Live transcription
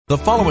The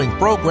following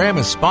program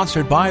is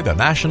sponsored by the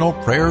National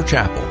Prayer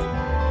Chapel.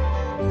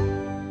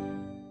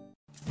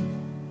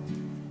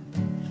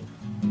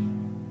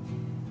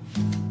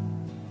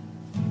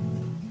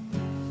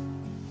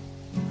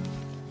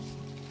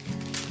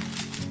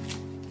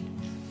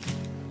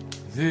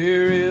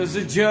 There is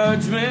a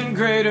judgment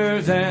greater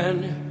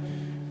than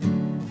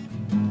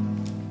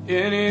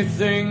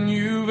anything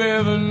you've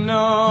ever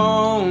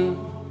known.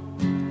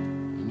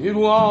 It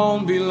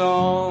won't be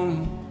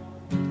long.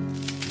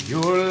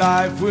 Your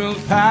life will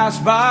pass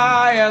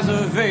by as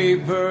a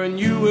vapor, and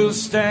you will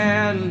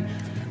stand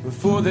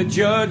before the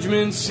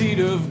judgment seat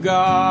of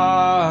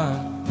God.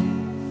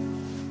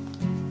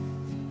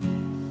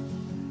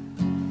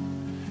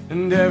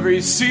 And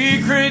every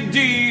secret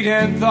deed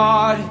and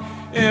thought,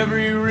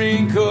 every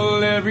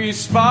wrinkle, every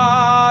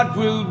spot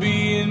will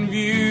be in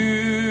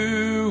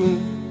view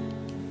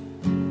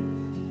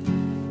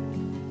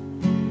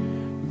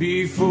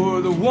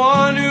before the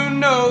one who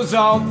knows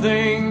all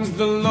things,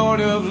 the Lord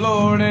of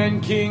Lords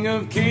and King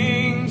of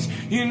Kings.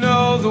 You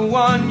know, the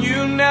one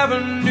you never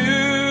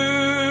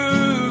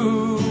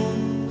knew.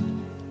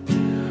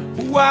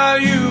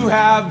 While you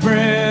have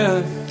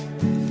breath,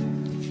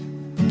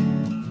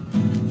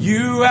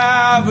 you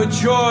have a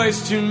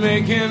choice to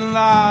make in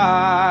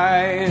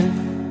life.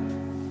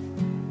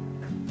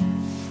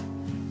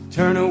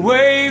 Turn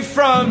away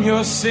from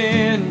your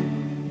sin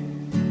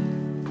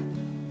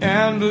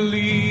and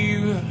believe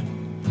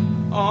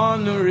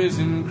on the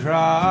risen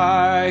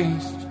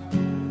Christ.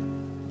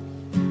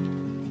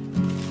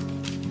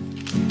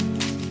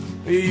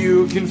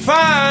 You can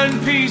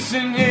find peace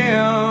in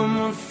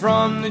Him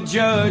from the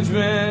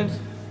judgment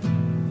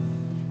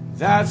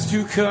that's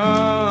to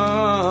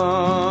come.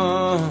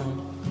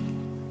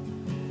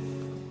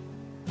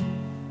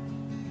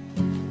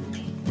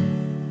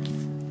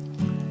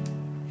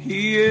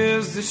 He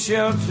is the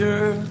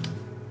shelter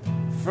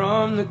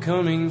from the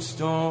coming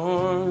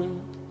storm.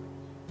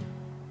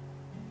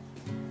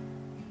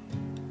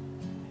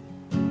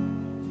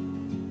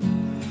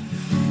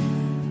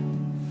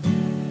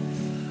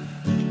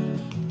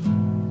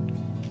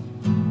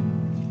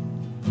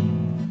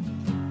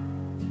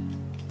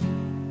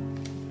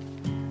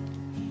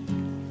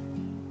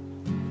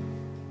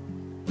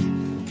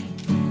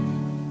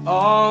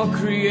 All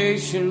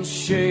creation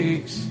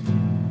shakes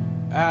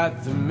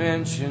at the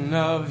mention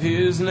of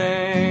His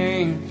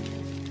name.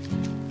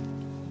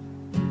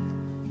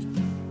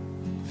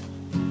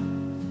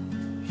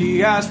 He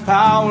has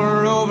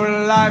power over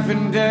life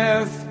and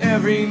death.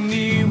 Every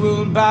knee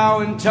will bow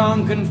and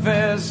tongue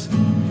confess.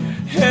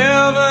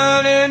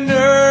 Heaven and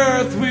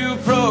earth will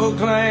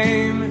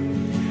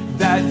proclaim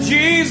that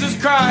Jesus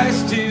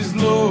Christ is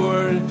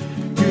Lord.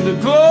 To the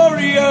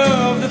glory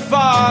of the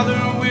Father,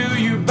 will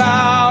you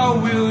bow?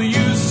 Will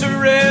you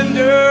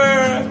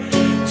surrender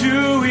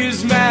to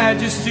His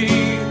majesty?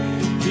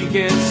 He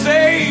can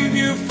save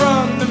you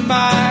from the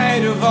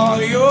might of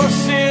all your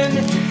sin.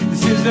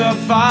 This is the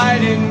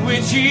fight in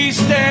which He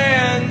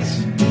stands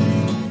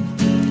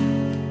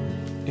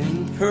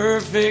in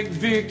perfect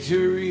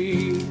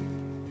victory.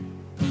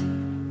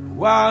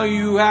 While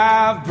you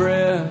have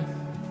breath,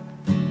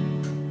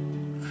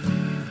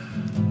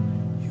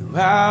 you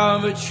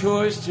have a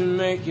choice to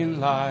make in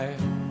life.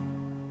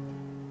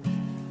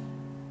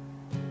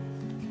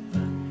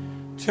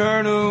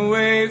 Turn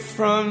away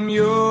from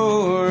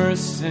your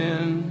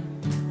sin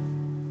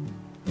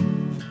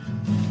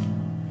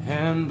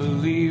and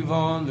believe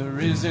on the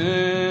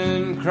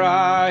risen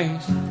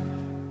Christ.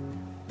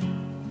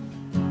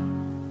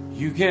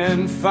 You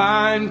can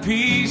find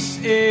peace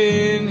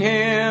in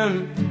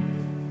Him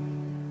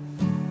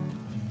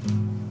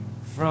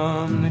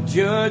from the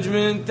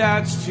judgment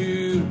that's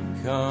to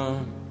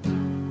come.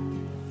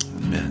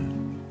 Amen.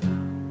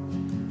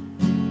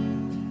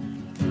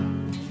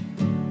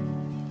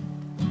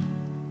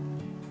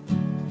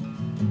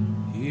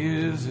 He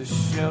is a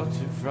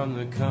shelter from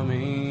the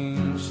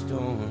coming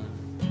storm.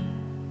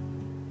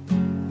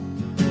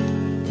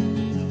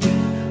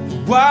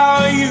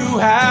 While you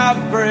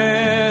have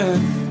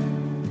breath,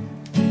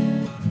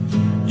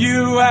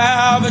 you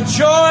have a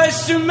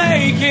choice to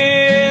make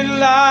in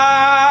life.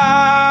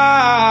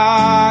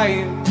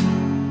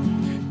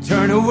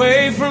 Turn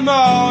away from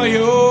all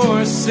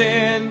your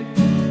sin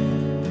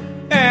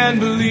and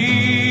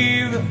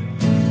believe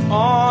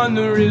on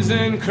the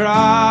risen Christ.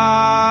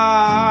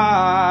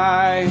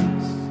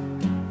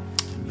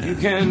 Amen. You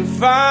can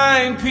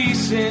find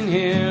peace in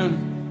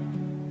Him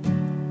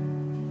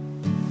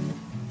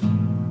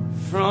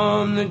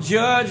from the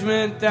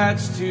judgment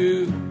that's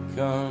to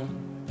come.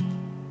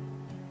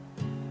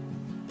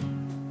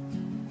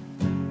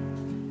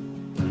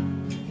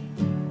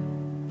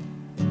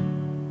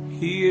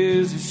 He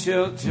is a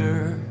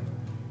shelter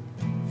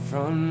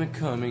from the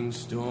coming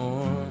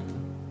storm.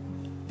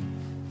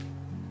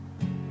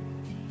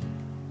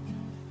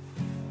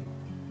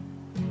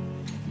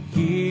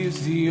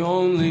 He's the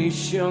only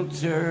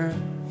shelter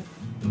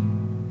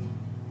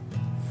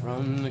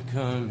from the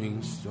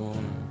coming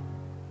storm.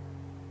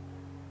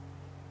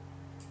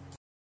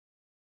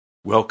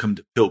 Welcome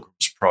to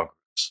Pilgrim's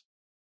Progress.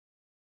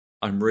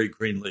 I'm Ray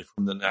Greenley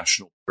from the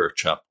National Prayer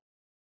Chapel.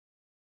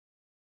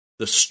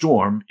 The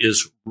storm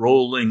is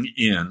rolling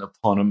in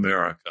upon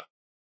America.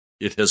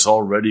 It has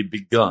already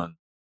begun.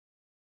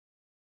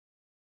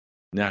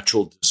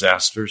 Natural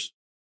disasters,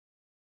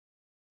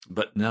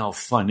 but now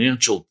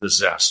financial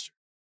disaster,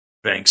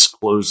 banks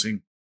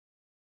closing,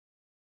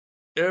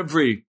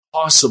 every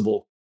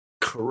possible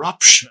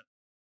corruption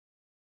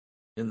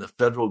in the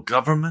federal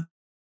government,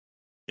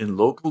 in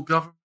local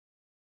government,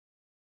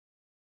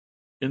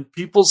 in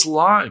people's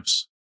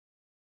lives.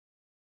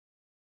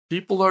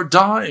 People are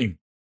dying.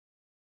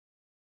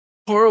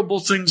 Horrible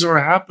things are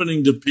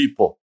happening to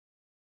people.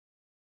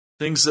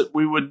 Things that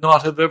we would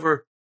not have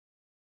ever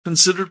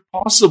considered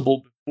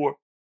possible before.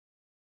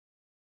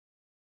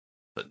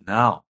 But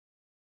now,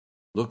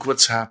 look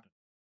what's happened.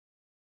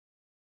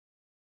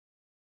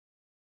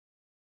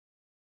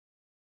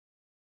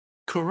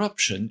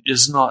 Corruption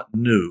is not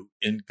new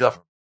in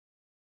government.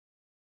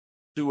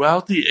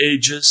 Throughout the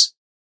ages,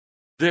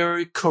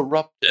 very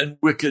corrupt and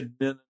wicked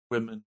men and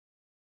women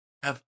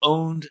have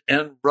owned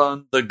and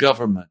run the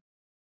government,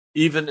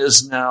 even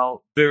as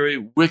now very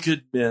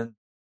wicked men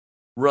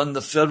run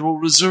the Federal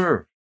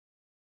Reserve.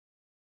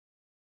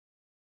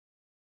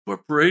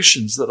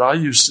 Corporations that I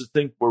used to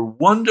think were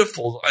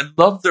wonderful, I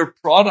loved their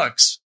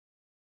products,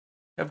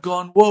 have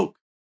gone woke.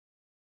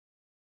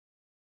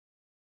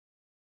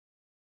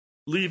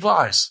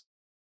 Levi's.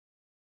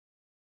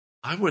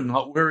 I would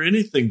not wear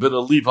anything but a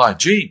Levi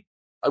jean.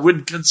 I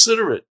wouldn't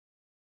consider it.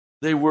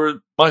 They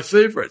were my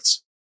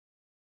favorites.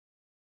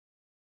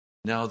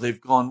 Now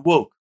they've gone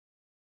woke.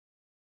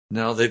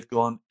 Now they've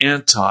gone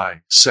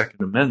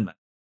anti-Second Amendment.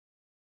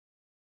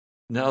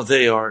 Now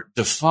they are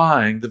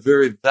defying the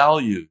very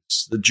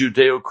values, the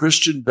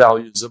Judeo-Christian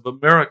values of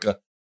America.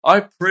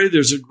 I pray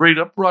there's a great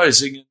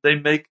uprising and they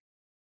make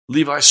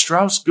Levi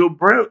Strauss go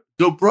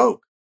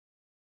broke.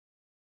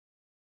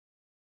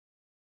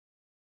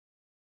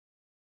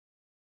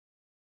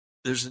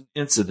 There's an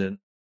incident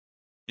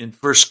in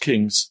 1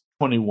 Kings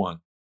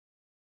 21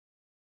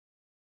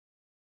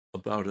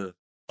 about a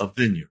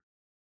vineyard.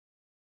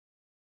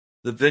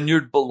 The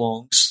vineyard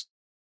belongs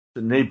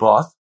to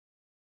Naboth.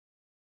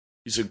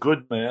 He's a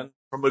good man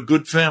from a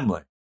good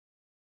family.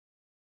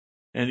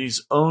 And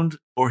he's owned,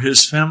 or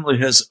his family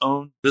has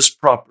owned this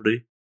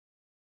property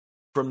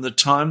from the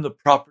time the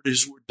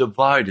properties were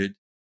divided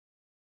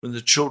when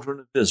the children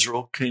of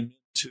Israel came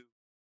into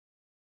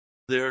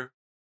their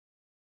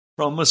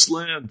promised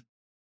land.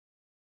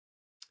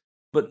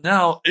 But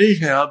now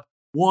Ahab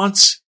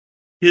wants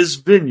his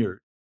vineyard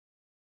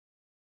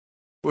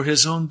for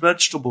his own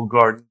vegetable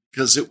garden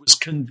because it was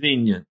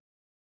convenient.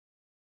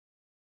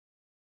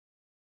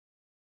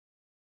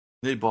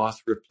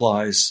 Naboth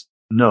replies,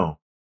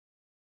 "No,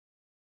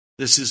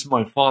 this is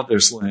my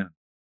father's land,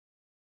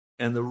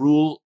 and the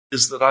rule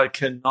is that I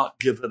cannot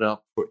give it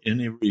up for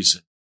any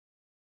reason."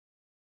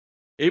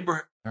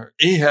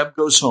 Ahab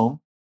goes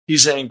home.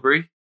 He's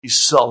angry.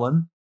 He's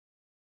sullen.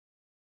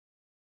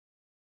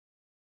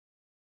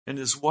 And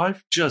his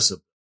wife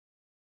Jezebel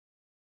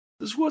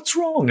says, "What's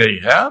wrong,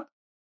 Ahab?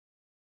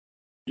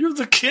 You're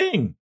the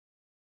king."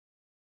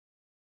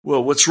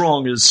 Well, what's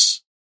wrong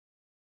is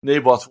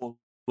Naboth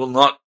will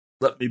not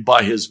let me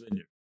buy his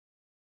vineyard.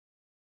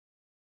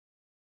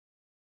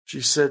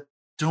 She said,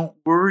 "Don't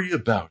worry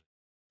about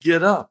it.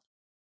 Get up.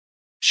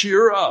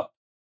 Cheer up.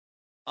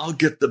 I'll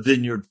get the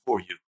vineyard for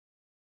you."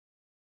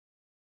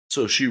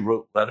 So she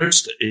wrote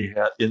letters to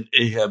Ahab in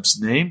Ahab's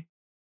name,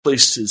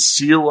 placed his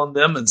seal on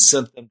them, and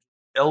sent them to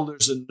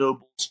elders and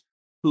nobles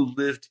who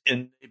lived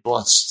in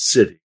Naboth's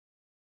city.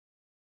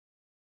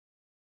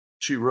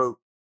 She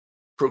wrote,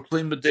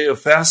 "Proclaim a day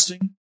of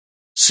fasting,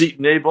 seat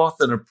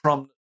Naboth in a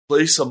prominent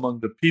place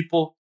among the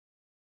people,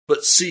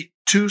 but seat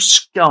 2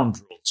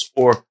 scoundrels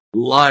or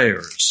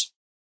liars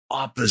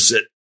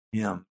opposite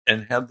him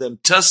and have them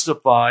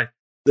testify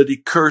that he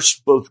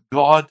cursed both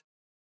God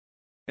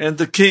and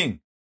the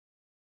king.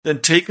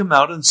 Then take him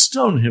out and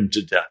stone him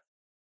to death."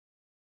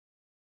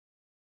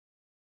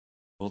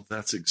 Well,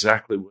 that's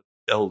exactly what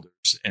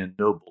elders and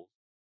nobles,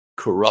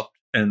 corrupt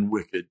and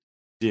wicked,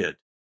 did.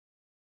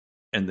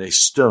 And they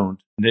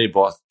stoned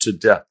Naboth to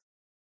death.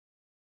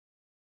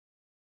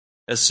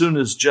 As soon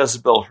as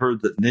Jezebel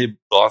heard that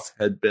Naboth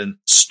had been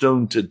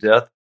stoned to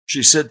death,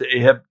 she said to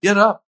Ahab, "Get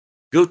up,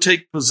 go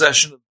take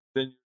possession of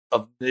the vineyard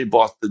of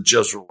Naboth the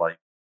Jezreelite."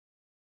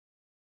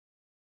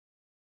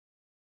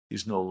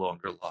 He's no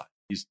longer alive.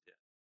 He's dead.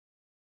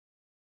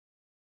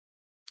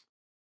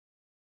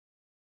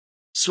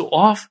 So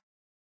off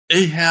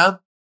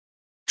Ahab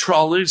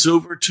trolleys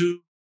over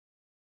to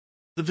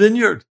the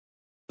vineyard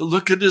to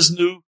look at his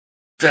new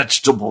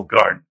vegetable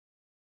garden.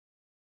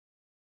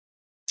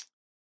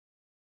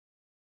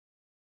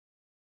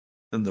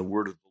 Then the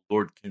word of the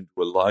Lord came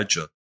to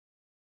Elijah.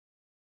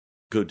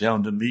 "Go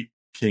down to meet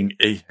King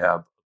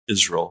Ahab of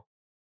Israel.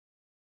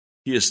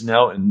 He is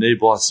now in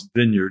Naboth's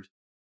vineyard,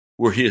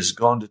 where he has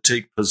gone to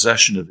take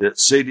possession of it.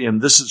 Say to him,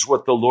 'This is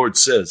what the Lord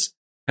says.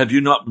 Have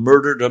you not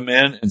murdered a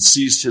man and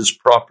seized his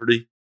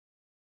property?'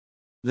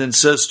 Then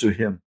says to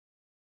him,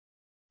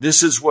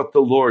 'This is what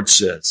the Lord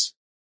says.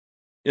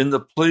 In the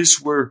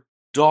place where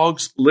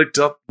dogs licked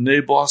up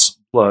Naboth's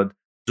blood,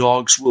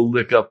 dogs will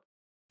lick up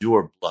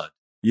your blood.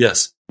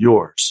 Yes,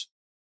 yours.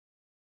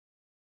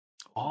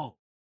 Oh,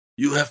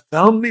 you have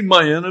found me,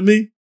 my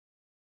enemy?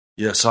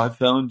 Yes, I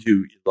found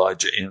you,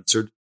 Elijah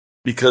answered,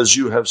 because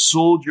you have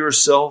sold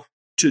yourself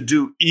to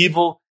do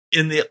evil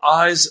in the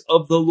eyes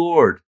of the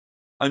Lord.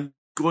 I'm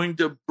going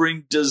to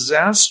bring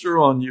disaster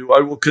on you.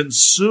 I will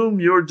consume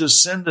your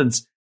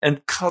descendants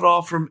and cut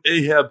off from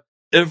Ahab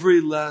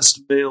every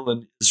last male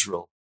in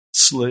Israel,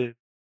 slave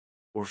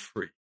or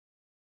free.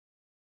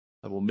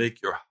 I will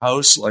make your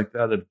house like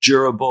that of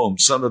Jeroboam,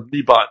 son of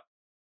Nebat.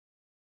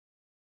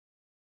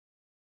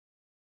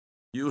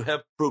 You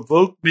have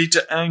provoked me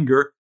to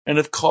anger and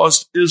have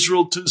caused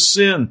Israel to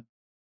sin.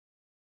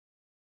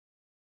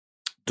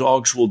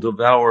 Dogs will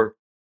devour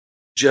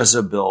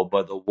Jezebel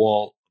by the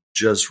wall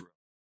of Jezreel.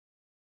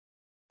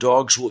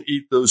 Dogs will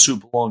eat those who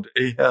belong to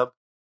Ahab,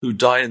 who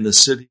die in the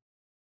city,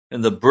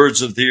 and the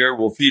birds of the air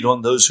will feed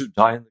on those who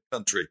die in the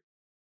country.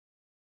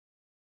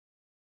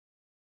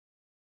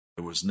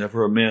 There was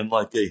never a man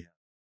like Ahab,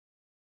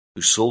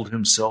 who sold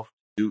himself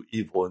to do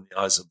evil in the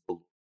eyes of the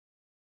Lord.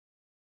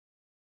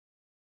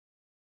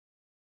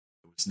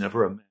 There was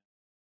never a man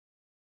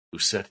who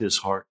set his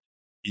heart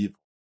evil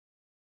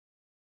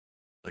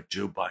like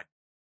Joe Biden.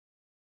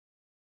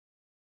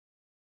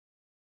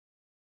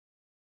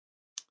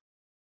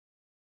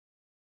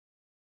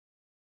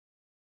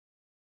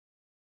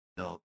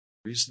 Now,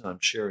 the reason I'm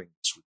sharing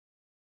this with you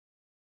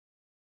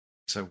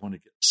is I want to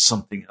get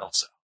something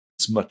else out.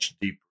 It's much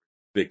deeper,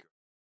 bigger.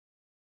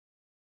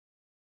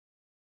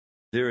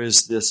 There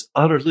is this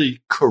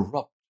utterly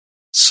corrupt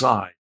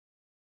side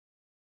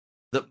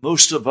that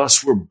most of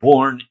us were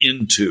born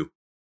into.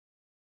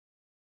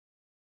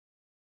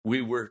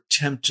 We were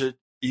tempted,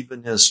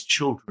 even as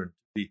children, to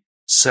be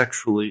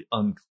sexually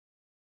unclean.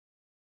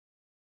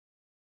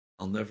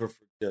 I'll never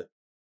forget.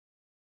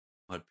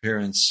 My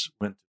parents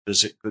went to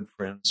visit good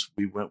friends.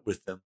 We went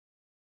with them.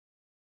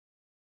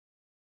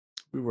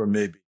 We were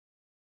maybe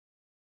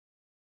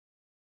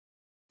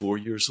 4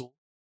 years old.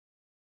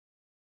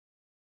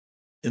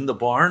 In the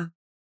barn,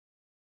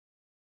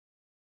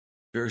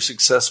 very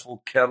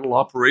successful cattle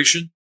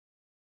operation.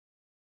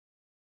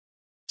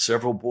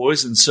 Several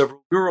boys and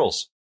several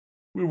girls.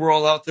 We were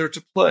all out there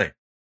to play.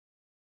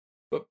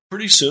 But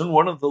pretty soon,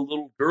 one of the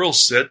little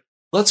girls said,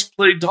 "Let's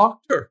play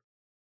doctor."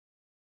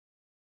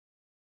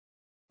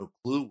 No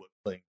clue what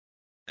playing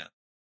meant.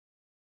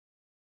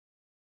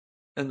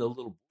 And the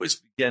little boys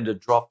began to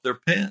drop their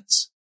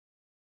pants.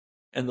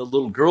 And the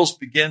little girls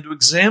began to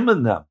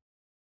examine them.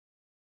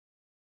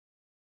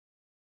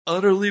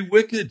 Utterly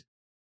wicked.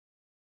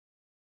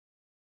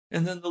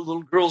 And then the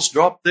little girls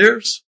dropped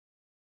theirs.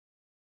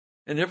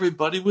 And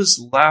everybody was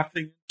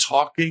laughing,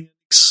 talking,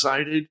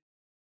 excited.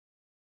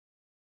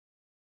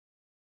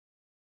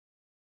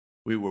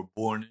 We were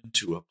born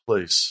into a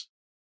place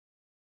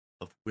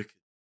of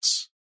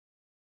wickedness.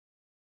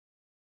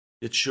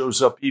 It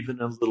shows up even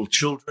in little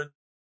children,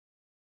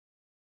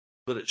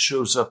 but it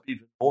shows up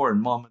even more in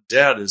mom and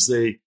dad as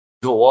they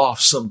go off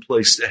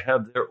someplace to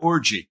have their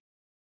orgy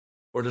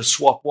or to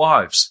swap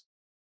wives.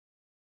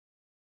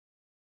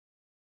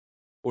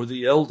 Or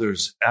the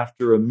elders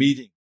after a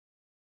meeting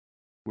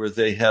where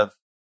they have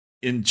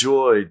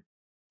enjoyed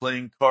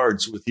playing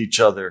cards with each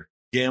other,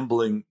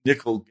 gambling,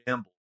 nickel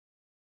gamble,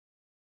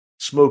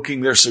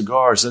 smoking their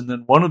cigars, and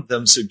then one of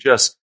them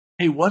suggests,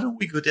 "Hey, why don't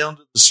we go down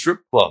to the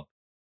strip club?"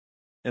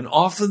 And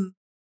often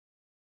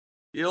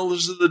the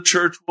elders of the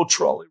church will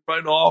trolley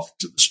right off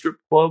to the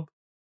strip club.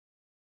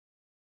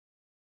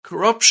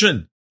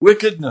 Corruption,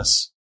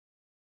 wickedness,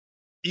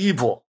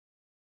 evil.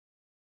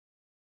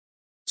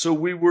 So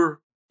we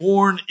were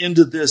born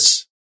into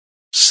this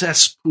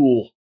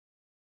cesspool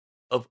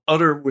of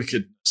utter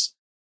wickedness.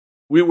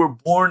 We were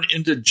born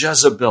into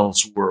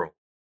Jezebel's world,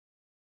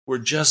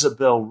 where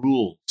Jezebel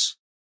rules.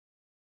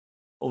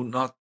 Oh,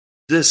 not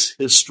this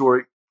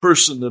historic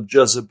person of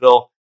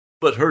Jezebel,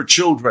 but her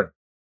children.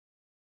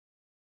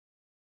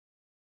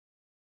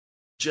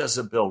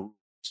 Jezebel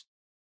rules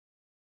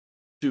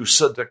through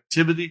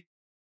seductivity,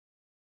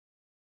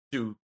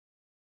 through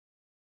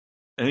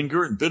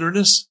anger and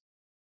bitterness.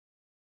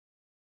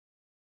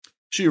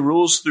 She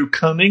rules through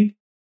cunning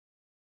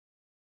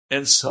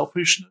and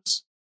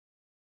selfishness.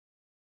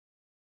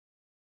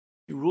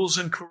 She rules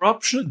in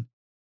corruption.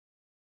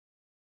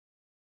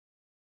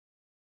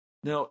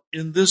 Now,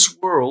 in this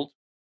world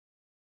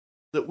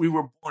that we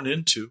were born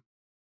into,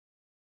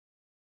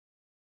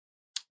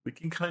 we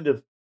can kind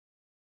of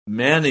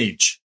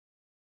manage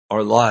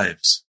our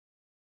lives,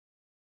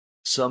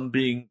 some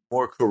being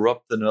more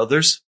corrupt than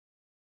others,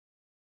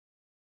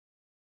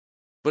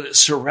 but it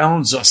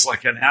surrounds us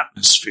like an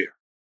atmosphere.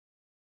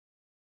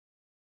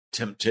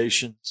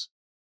 Temptations,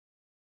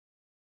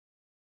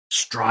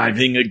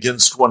 striving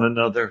against one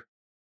another,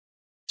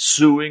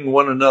 suing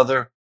one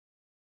another,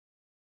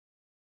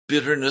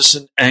 bitterness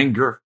and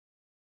anger.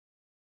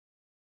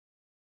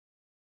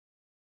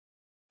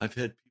 I've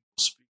had people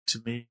speak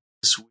to me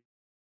this week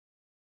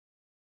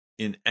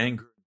in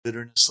anger and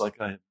bitterness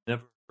like I have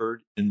never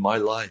heard in my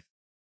life.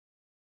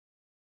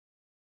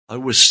 I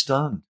was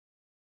stunned.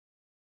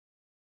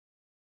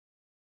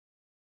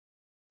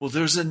 Well,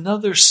 there's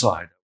another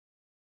side.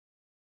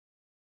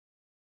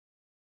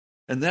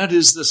 And that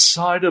is the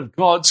side of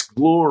God's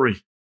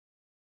glory.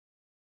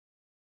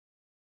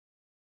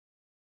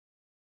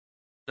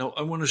 Now,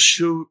 I want to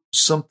show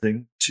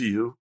something to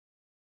you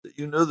that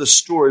you know the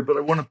story, but I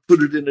want to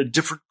put it in a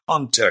different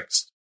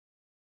context.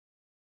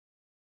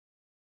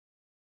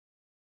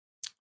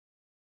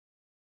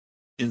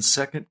 In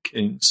 2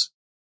 Kings,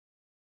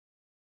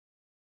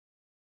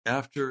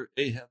 after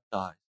Ahab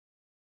died,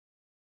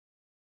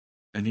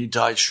 and he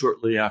died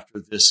shortly after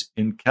this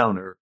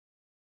encounter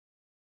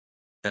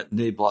at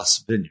Naboth's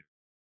vineyard,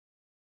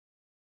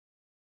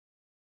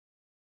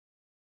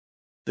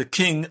 the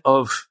king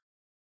of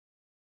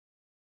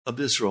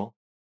Israel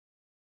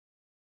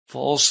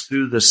falls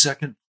through the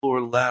second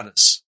floor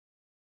lattice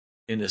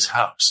in his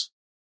house.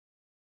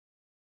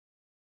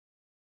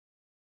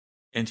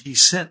 And he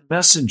sent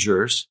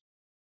messengers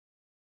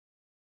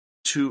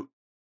to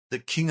the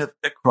king of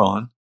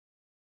Ekron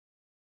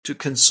to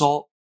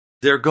consult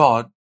their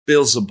god,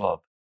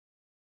 Beelzebub,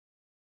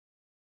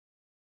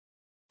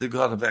 the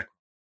god of Ekron,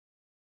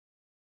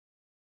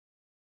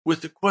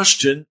 with the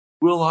question,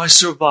 will I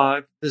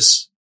survive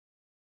this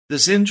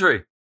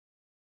injury?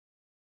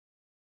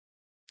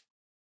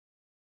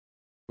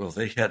 Well,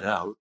 they head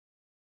out,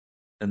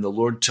 and the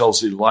Lord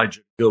tells Elijah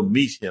to go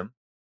meet him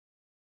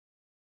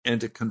and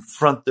to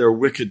confront their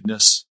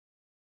wickedness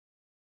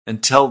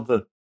and tell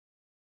the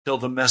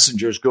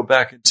messengers, go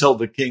back and tell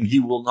the king he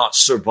will not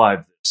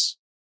survive this.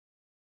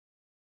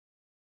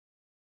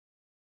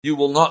 You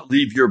will not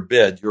leave your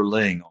bed you're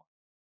laying on.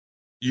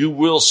 You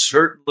will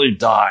certainly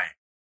die.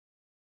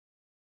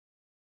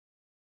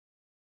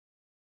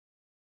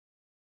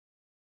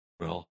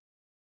 Well,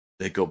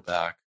 they go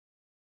back,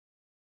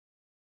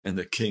 and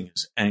the king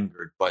is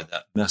angered by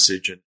that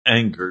message and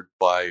angered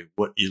by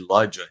what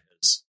Elijah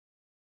has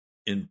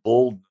in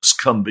boldness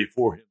come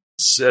before him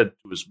and said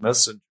to his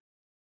messenger.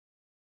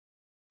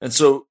 And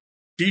so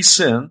he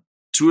sent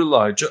to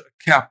Elijah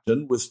a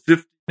captain with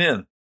 50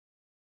 men.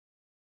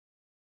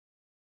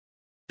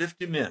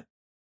 50 men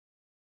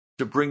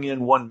to bring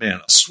in one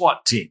man, a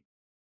SWAT team,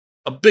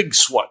 a big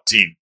SWAT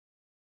team.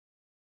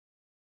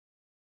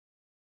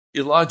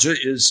 Elijah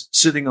is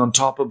sitting on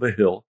top of a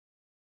hill,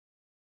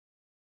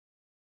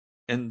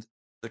 and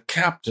the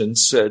captain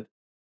said,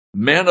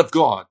 man of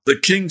God, the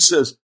king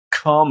says,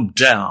 calm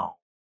down.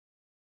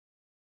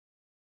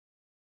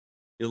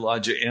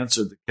 Elijah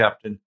answered the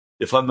captain,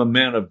 if I'm a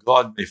man of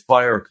God, may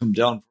fire come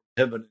down from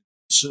heaven and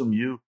consume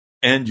you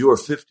and your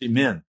 50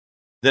 men.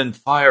 Then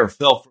fire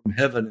fell from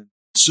heaven and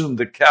consumed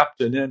the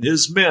captain and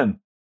his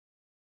men.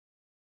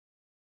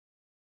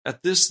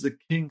 At this, the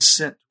king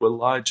sent to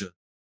Elijah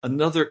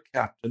another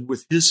captain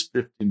with his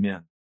 50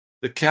 men.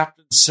 The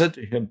captain said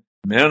to him,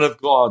 man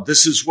of God,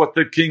 this is what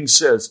the king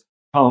says,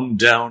 come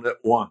down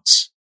at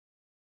once.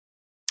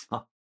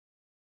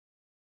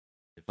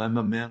 If I'm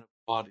a man of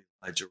God,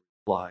 Elijah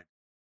replied,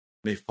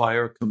 may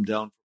fire come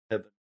down from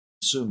heaven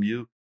and consume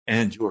you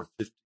and your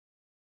 50.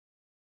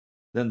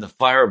 Then the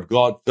fire of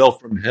God fell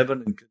from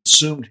heaven and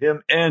consumed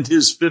him and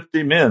his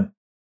 50 men.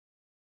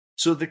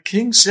 So the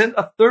king sent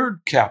a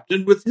third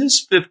captain with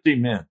his 50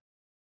 men.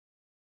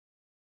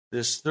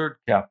 This third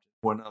captain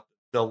went up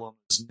and fell on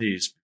his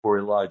knees before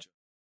Elijah.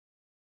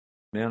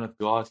 Man of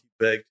God, he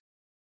begged,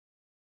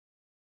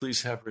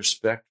 please have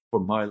respect for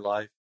my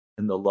life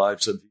and the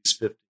lives of these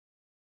 50,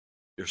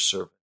 your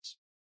servants.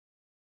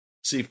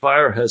 See,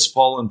 fire has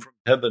fallen from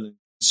heaven and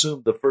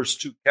consumed the first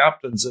two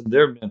captains and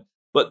their men,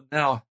 but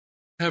now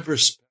have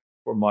respect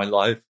for my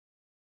life.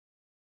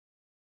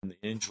 And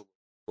the angel of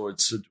the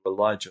Lord said to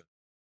Elijah,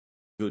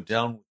 go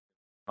down with him,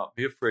 not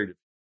be afraid of him.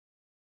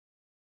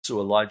 So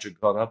Elijah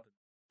got up and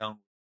went down with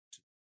him to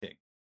the king.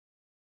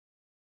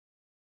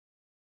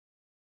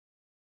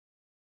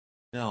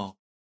 Now,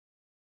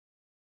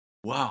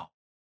 wow.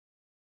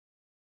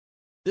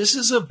 This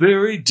is a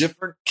very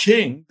different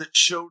king that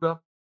showed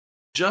up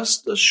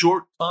just a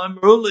short time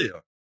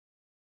earlier.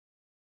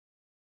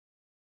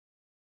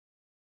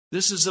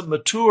 This is a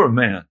mature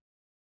man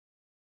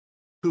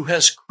who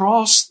has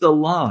crossed the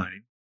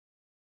line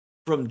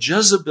from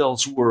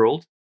Jezebel's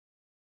world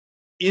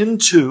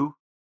into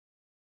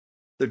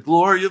the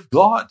glory of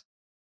God.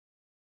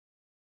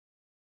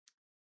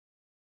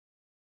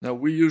 Now,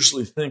 we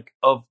usually think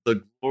of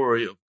the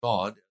glory of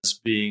God as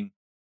being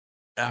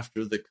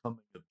after the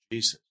coming of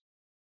Jesus.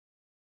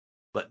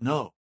 But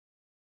no.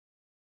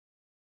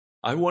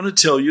 I want to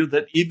tell you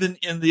that even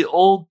in the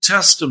Old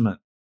Testament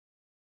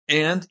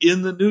and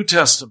in the New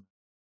Testament,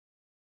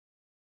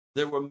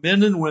 there were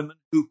men and women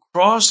who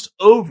crossed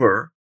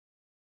over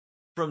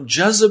from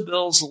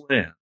Jezebel's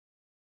land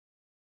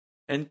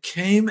and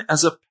came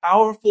as a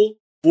powerful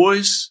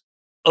voice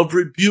of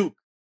rebuke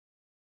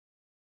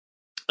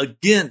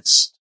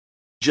against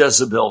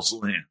Jezebel's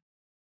land.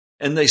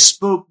 And they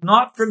spoke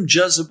not from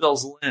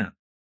Jezebel's land.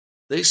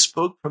 They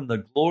spoke from the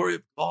glory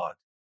of God.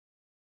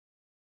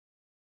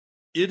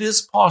 It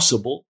is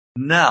possible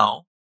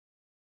now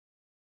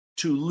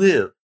to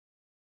live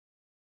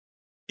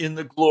in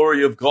the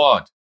glory of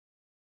God.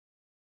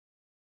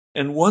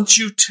 And once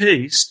you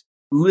taste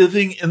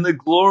living in the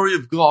glory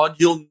of God,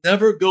 you'll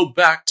never go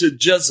back to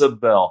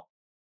Jezebel.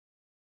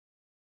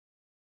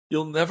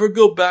 You'll never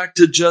go back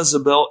to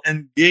Jezebel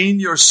and gain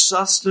your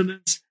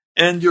sustenance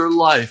and your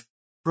life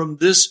from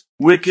this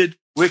wicked,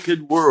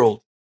 wicked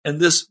world and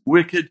this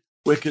wicked,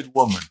 wicked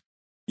woman.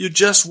 You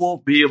just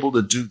won't be able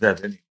to do that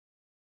anymore.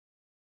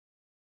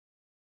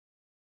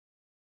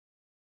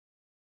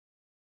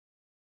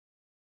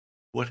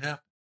 What happened?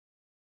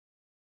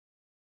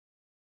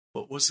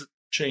 What was it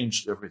that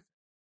changed everything?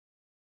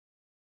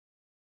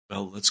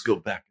 Well, let's go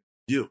back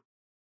to you.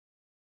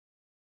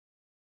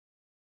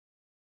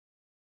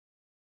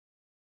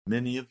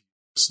 Many of you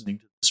listening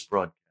to this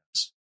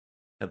broadcast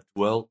have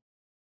dwelt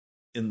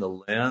in the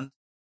land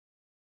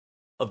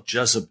of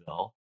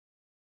Jezebel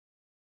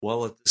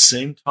while at the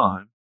same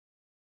time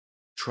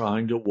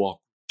trying to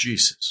walk with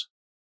Jesus.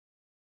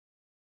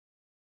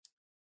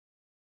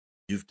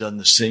 You've done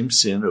the same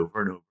sin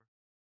over and over.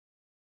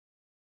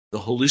 The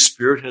Holy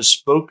Spirit has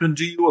spoken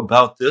to you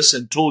about this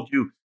and told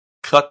you,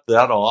 cut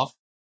that off.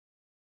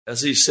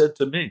 As he said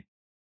to me,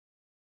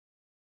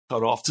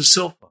 cut off the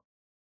cell phone.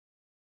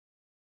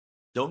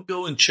 Don't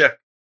go and check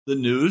the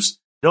news.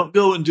 Don't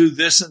go and do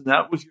this and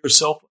that with your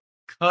cell phone.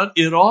 Cut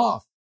it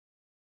off.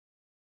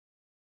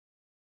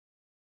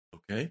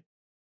 Okay?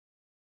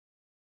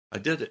 I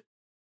did it.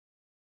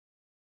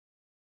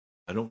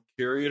 I don't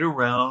carry it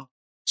around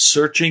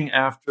searching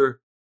after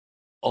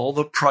all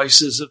the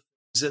prices of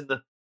things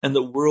and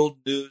the world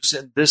news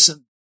and this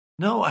and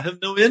no, I have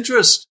no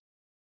interest.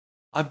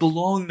 I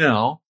belong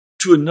now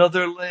to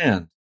another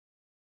land.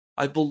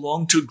 I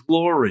belong to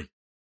glory.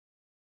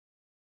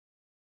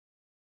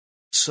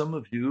 Some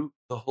of you,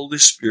 the Holy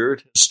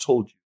Spirit has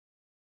told you,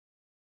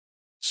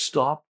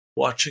 stop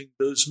watching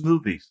those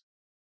movies.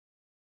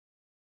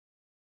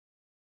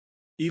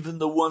 Even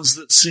the ones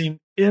that seem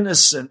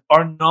innocent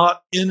are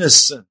not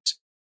innocent.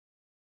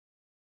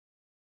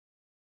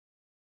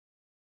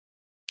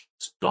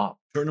 Stop.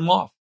 Turn them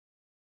off.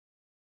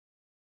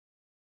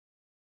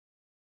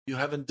 You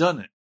haven't done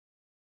it.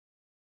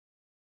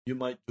 You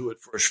might do it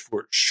for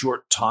a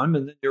short time,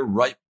 and then you're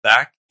right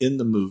back in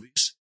the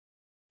movies.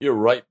 You're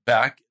right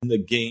back in the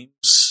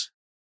games,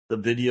 the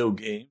video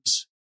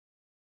games.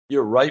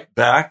 You're right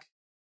back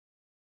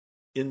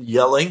in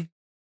yelling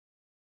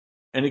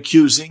and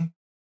accusing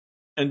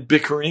and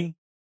bickering.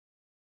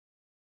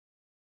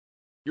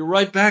 You're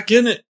right back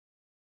in it.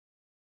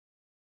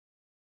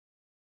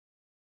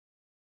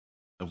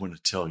 I want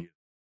to tell you,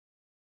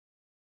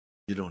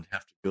 you don't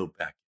have to go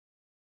back.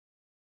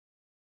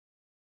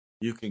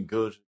 You can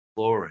go to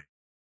glory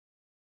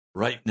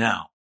right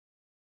now.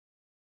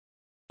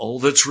 All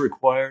that's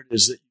required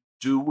is that you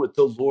do what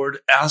the Lord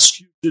asks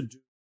you to do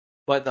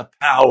by the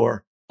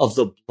power of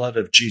the blood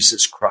of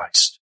Jesus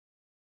Christ.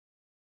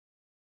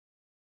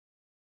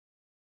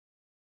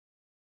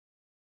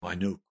 I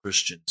know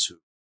Christians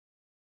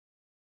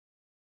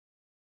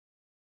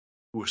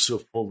who are so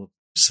full of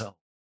themselves,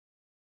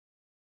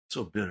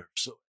 so bitter,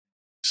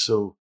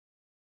 so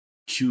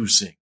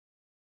accusing,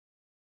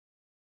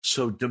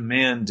 so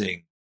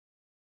demanding.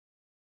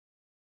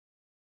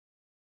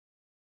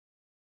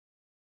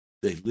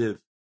 They live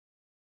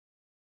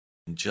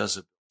in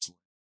Jezebel's land.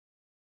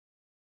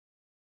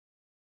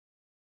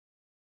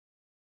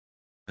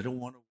 I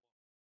don't want to.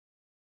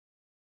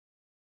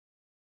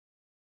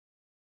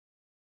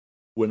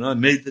 When I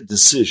made the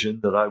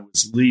decision that I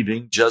was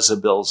leaving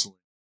Jezebel's land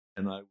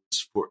and I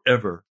was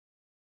forever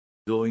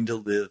going to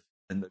live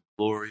in the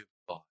glory of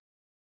God,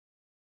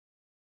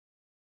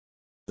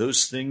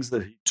 those things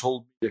that he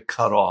told me to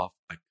cut off,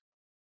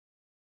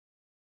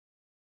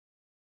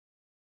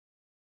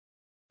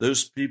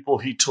 those people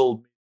he told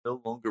me to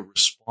no longer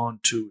respond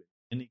to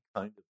in any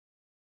kind of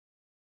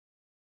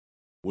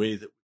way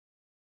that was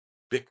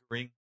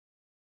bickering,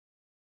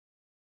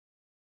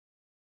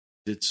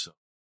 did so.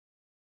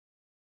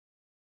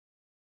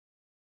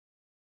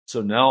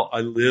 So now I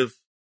live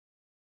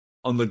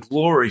on the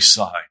glory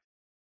side.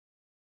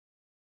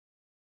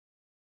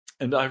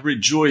 And I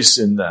rejoice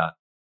in that.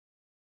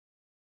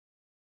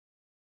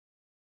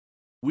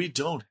 We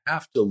don't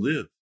have to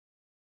live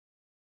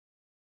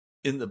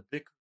in the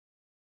bickering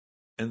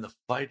and the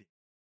fighting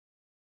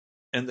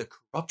and the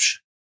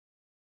corruption.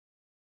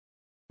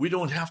 We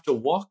don't have to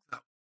walk that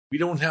way. We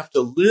don't have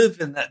to live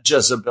in that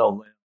Jezebel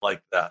land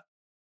like that.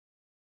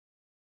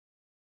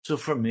 So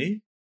for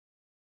me,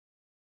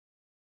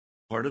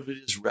 part of it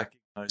is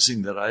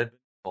recognizing that I have been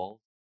called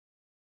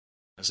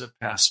as a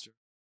pastor,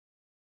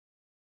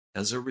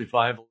 as a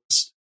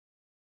revivalist,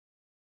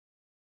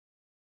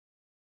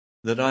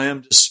 that I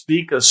am to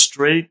speak a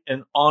straight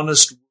and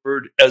honest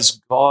word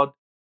as God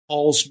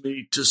calls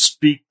me to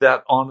speak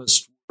that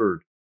honest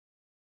word.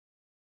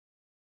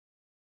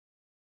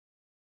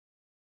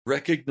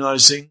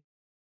 Recognizing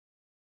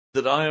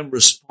that I am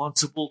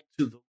responsible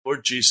to the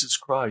Lord Jesus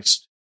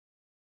Christ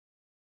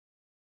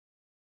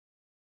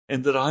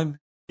and that I'm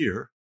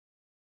here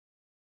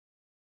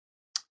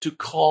to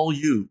call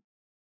you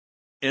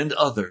and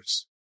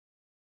others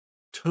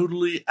to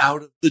totally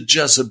out of the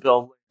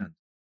Jezebel land.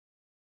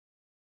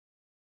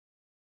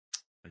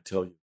 I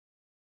tell you,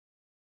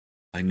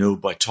 I know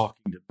by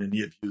talking to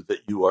many of you that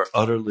you are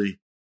utterly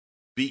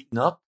beaten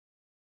up,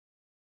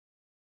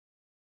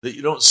 that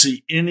you don't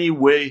see any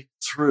way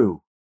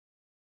through,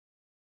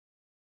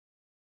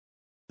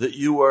 that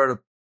you are at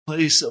a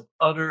place of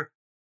utter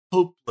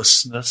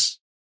hopelessness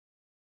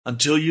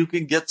until you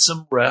can get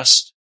some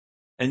rest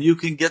and you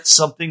can get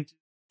something to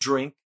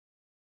drink.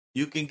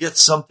 You can get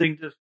something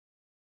to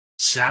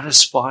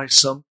satisfy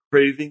some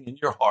craving in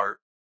your heart.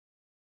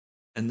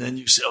 And then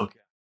you say, okay,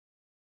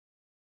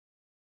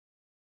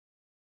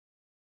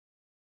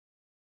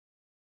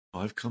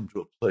 I've come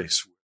to a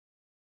place where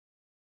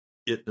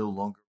it no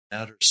longer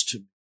matters to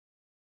me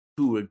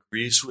who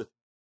agrees with me,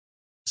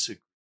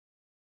 disagrees.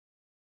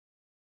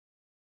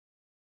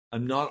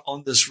 I'm not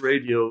on this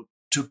radio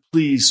to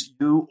please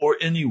you or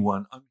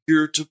anyone. I'm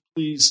here to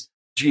please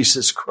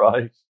Jesus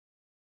Christ.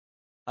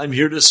 I'm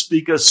here to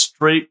speak a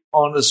straight,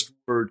 honest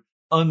word,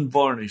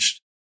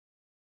 unvarnished.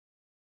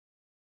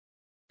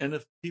 And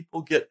if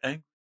people get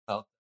angry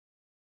about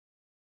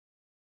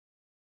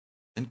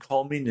that and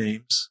call me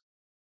names,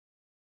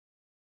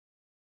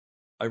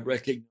 I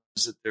recognize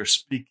that they're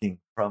speaking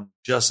from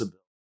Jezebel.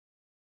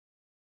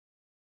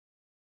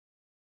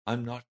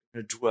 I'm not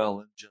going to dwell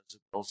in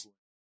Jezebel's land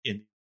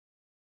anymore.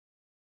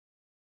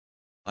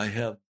 I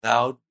have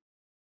vowed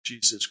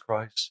Jesus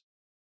Christ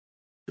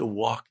to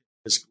walk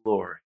in his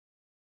glory.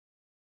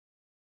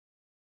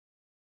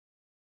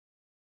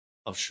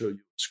 I'll show you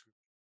a scripture.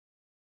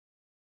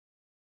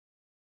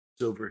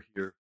 It's over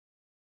here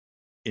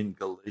in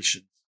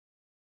Galatians.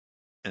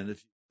 And if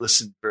you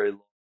listen very long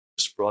to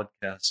this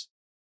broadcast,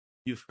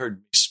 you've heard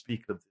me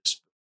speak of this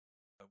book.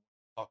 I want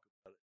to talk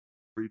about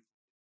it briefly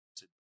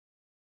today.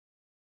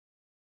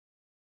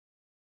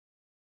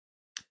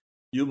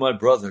 You, my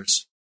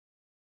brothers,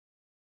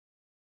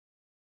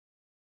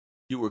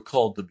 you were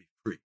called to be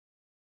free.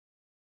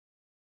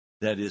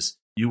 That is,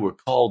 you were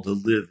called to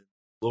live in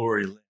the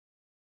glory land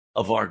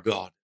of our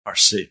God, our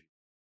Savior.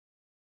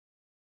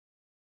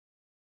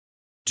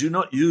 Do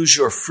not use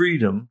your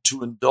freedom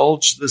to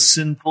indulge the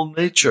sinful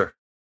nature.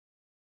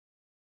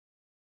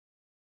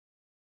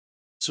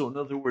 So in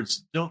other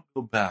words, don't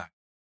go back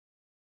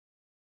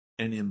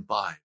and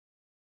imbibe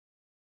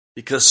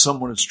because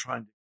someone is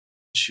trying to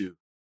teach you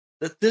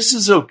that this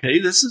is okay.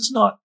 This is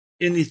not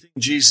anything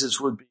Jesus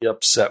would be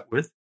upset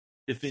with.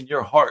 If in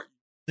your heart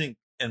you think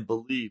and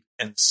believe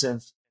and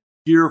sense,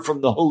 hear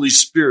from the Holy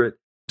Spirit,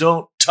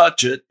 don't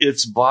touch it.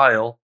 It's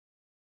vile.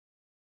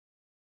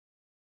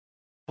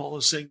 Paul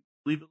is saying,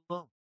 leave it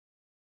alone.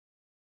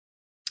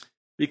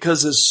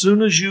 Because as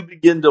soon as you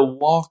begin to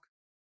walk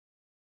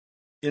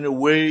in a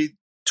way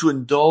to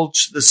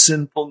indulge the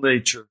sinful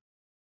nature,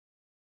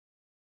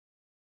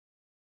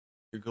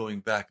 you're going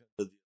back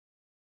under the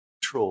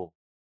control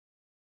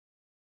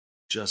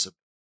of Jezebel.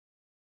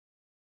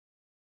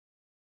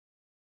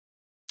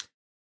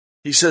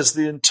 He says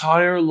the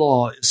entire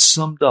law is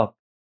summed up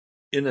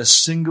in a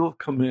single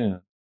command.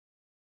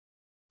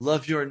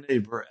 Love your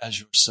neighbor as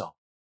yourself.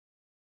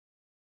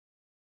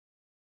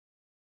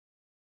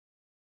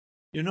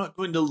 You're not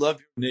going to love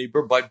your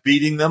neighbor by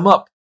beating them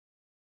up,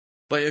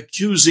 by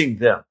accusing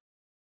them,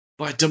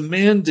 by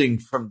demanding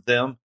from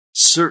them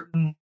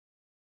certain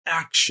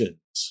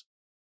actions.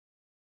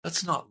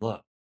 That's not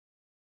love.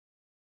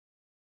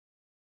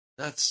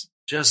 That's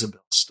Jezebel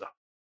stuff.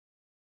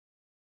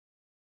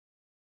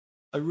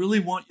 I really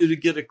want you to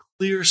get a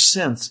clear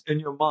sense in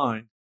your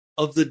mind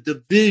of the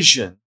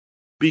division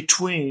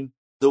between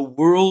the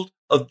world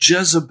of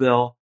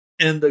Jezebel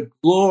and the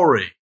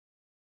glory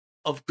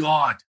of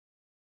God.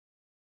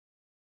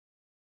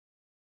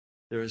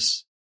 There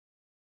is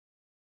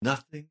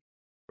nothing in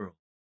the world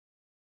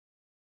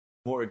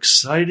more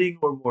exciting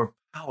or more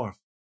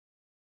powerful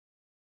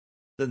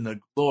than the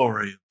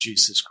glory of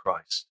Jesus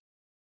Christ.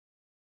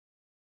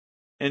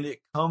 And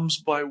it comes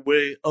by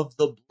way of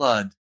the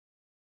blood.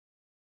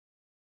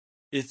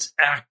 It's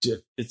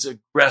active, it's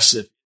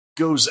aggressive, it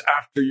goes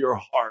after your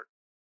heart.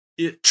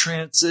 It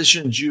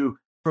transitions you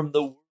from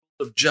the world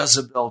of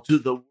Jezebel to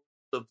the world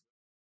of the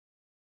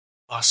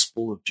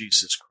gospel of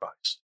Jesus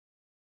Christ,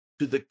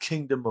 to the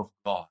kingdom of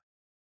God.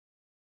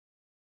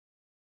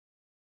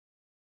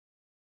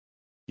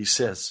 He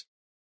says,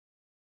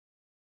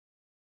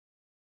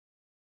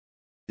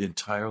 the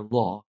entire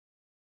law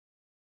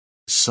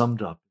is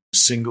summed up in a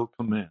single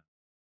command.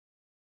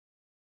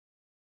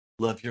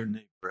 Love your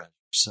neighbor as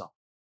yourself.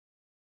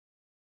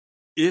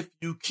 If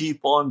you keep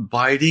on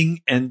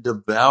biting and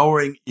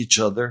devouring each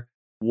other,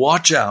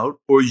 watch out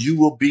or you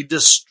will be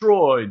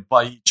destroyed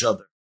by each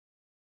other.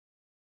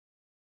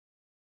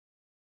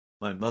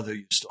 My mother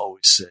used to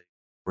always say,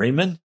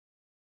 Raymond,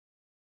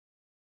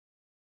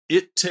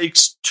 it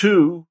takes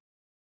two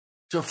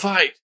to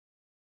fight.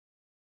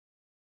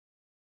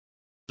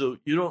 So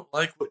you don't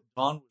like what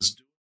Don was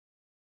doing?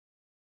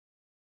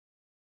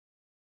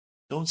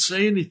 Don't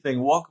say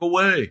anything. Walk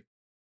away.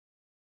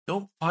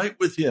 Don't fight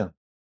with him.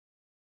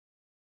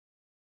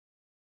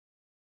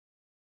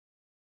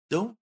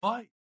 Don't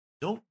fight.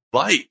 Don't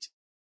bite.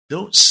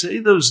 Don't say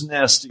those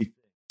nasty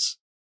things.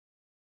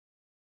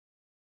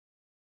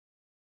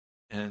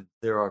 And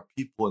there are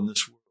people in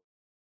this world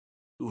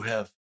who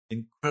have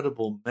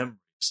incredible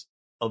memories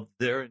of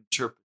their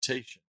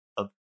interpretation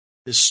of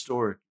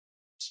historic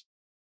events.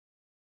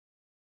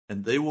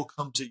 And they will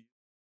come to you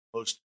with the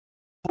most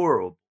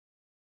horrible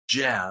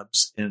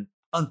jabs and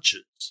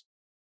punches.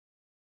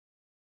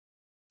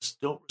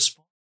 Just don't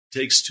respond. It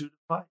takes two to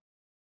fight.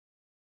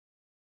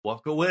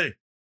 Walk away.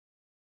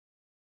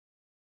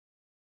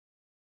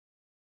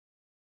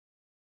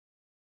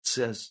 It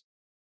says,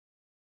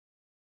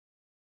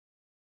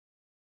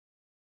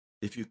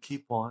 if you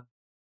keep on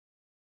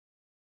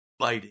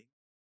fighting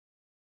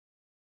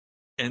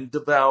and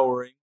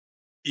devouring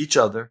each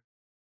other,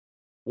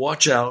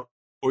 watch out,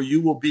 or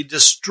you will be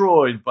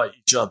destroyed by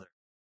each other.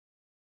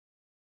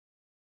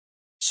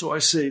 So I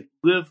say,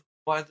 live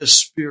by the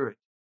Spirit,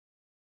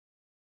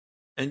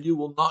 and you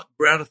will not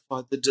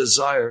gratify the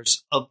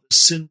desires of the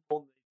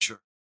sinful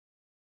nature.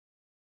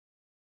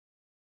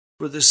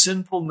 For the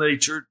sinful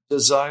nature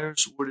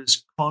desires what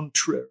is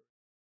contrary to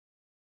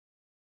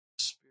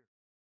the Spirit,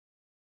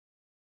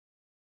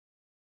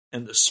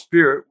 and the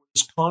Spirit what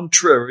is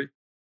contrary to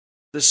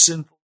the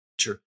sinful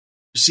nature.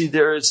 You see,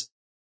 there is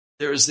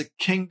the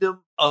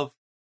kingdom of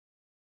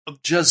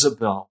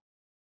Jezebel,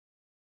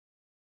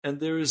 and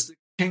there is the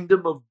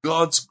kingdom of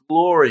God's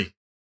glory,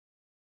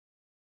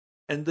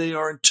 and they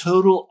are in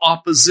total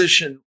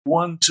opposition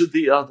one to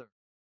the other.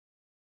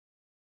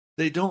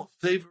 They don't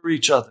favor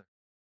each other.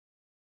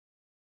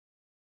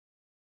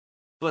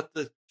 But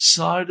the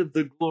side of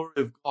the glory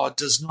of God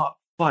does not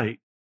fight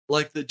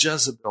like the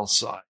Jezebel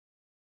side.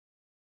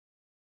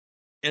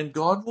 And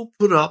God will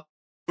put up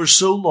for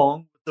so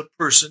long with the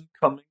person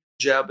coming,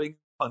 jabbing,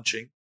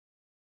 punching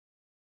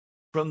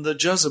from the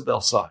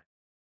Jezebel side.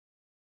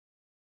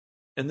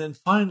 And then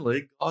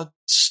finally, God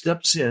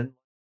steps in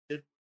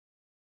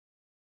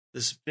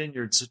this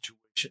vineyard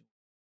situation.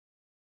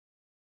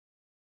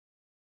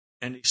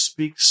 And he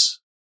speaks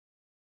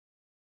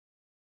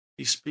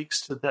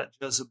to that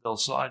Jezebel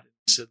side, and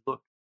he said,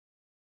 look,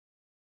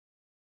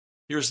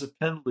 here's the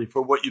penalty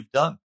for what you've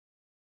done.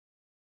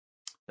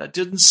 That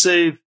didn't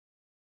save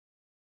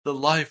the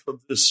life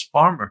of this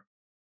farmer,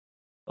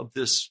 of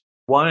this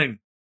wine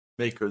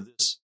maker,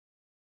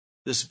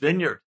 this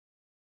vineyard.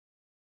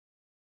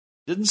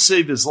 Didn't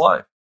save his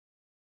life.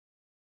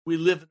 We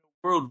live in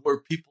a world where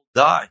people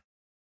die.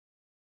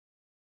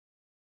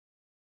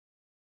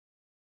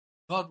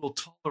 God will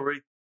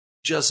tolerate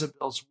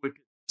Jezebel's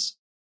wickedness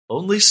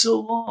only so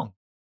long.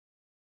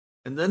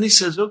 And then he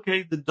says,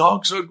 okay, the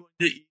dogs are going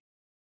to eat.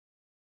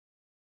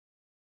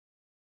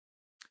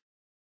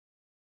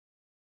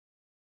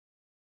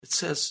 It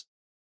says,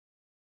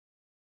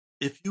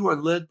 if you are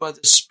led by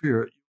the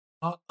Spirit, you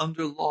are not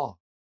under law.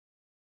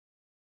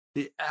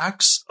 The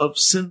acts of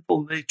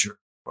sinful nature,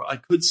 or I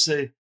could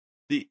say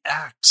the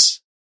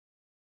acts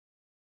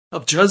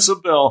of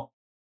Jezebel,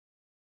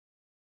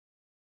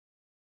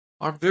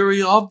 are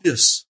very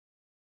obvious.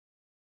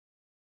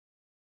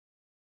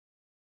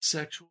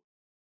 Sexual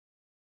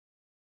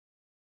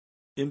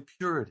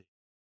impurity,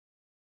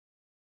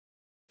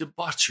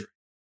 debauchery,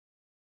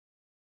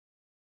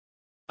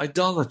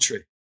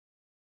 idolatry,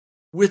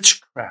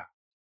 witchcraft,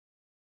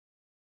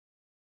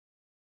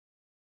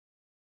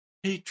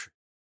 hatred,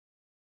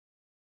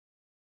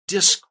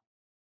 discord,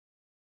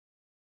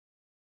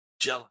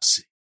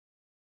 jealousy,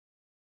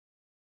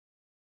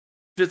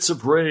 fits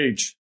of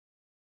rage,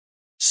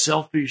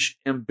 selfish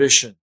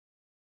ambition,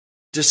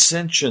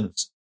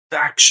 dissensions,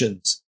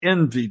 factions,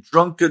 envy,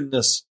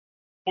 drunkenness,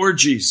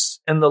 orgies,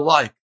 and the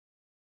like.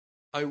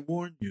 I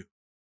warn you,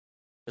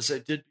 as I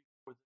did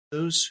before, that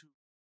those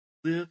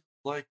who live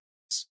like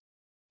this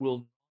will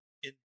not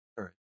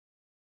inherit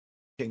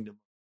the kingdom.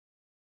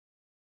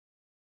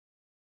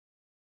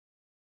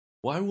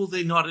 Why will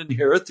they not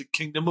inherit the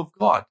kingdom of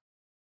God?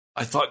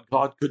 I thought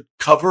God could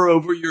cover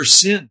over your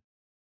sin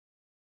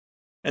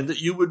and that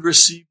you would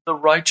receive the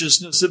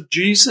righteousness of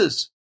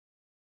Jesus.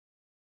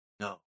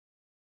 No.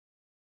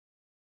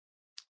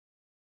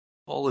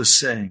 Paul is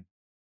saying,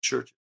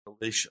 Church of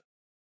Galatia,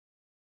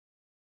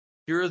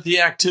 here are the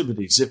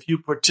activities. If you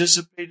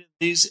participate in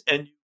these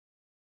and you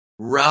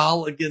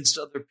rowl against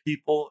other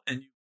people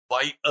and you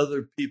fight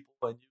other people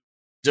and you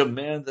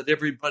demand that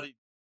everybody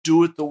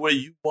do it the way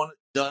you want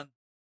it done,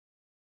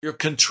 you're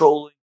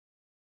controlling,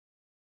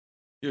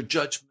 your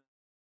judgment.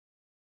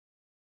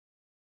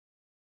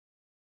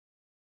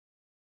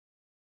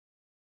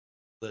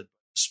 Led by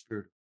the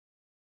Spirit.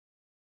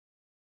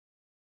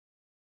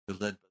 You're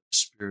led by the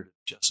spirit of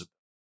Jezebel.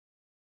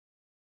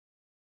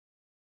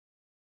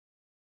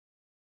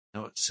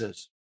 Now it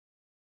says,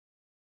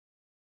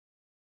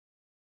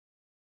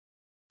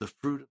 the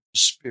fruit of the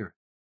Spirit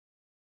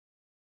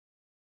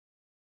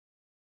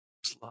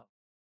is love.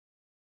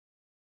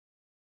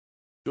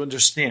 You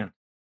understand?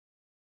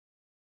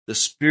 The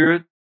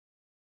Spirit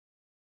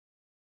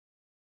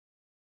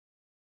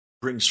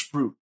brings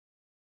fruit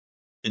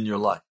in your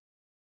life.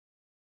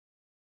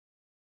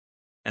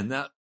 And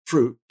that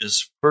fruit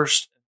is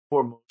first and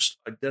foremost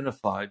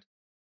identified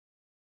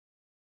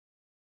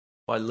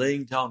by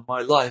laying down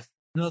my life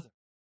for another,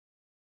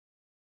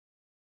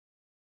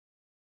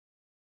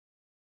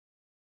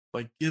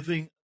 by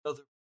giving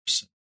another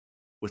person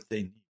what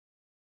they need.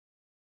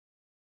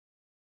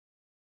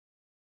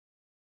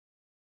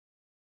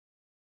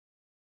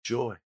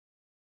 Joy.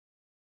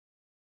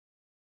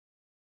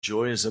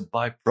 Joy is a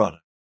byproduct.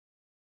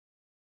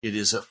 It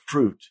is a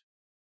fruit.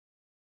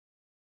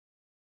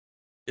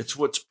 It's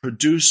what's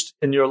produced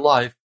in your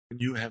life when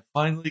you have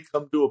finally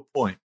come to a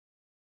point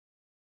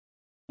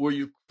where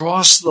you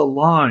cross the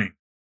line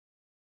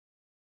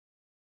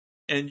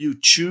and you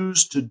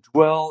choose to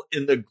dwell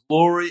in the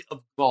glory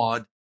of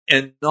God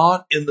and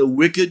not in the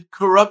wicked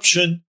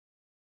corruption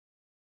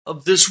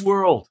of this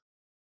world.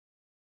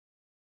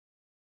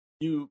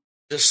 You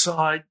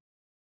decide,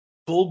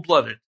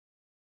 cold-blooded,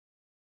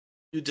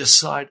 you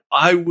decide,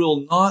 I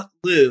will not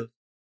live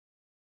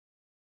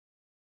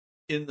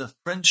in the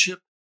friendship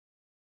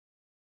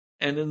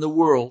and in the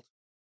world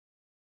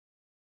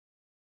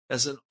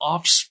as an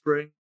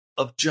offspring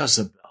of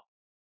Jezebel.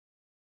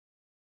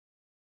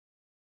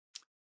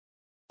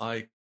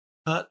 I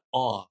cut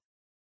off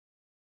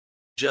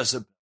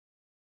Jezebel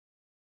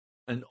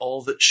and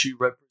all that she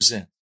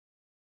represents.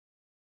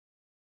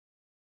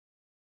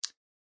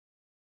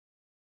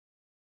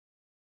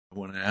 I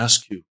want to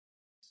ask you,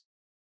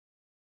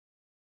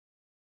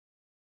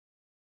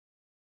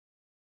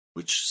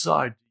 which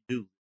side do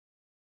you?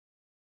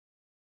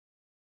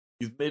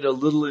 You've made a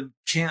little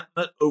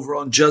encampment over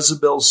on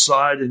Jezebel's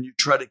side, and you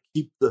try to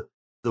keep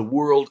the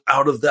world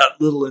out of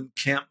that little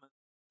encampment,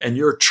 and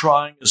you're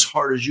trying as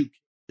hard as you can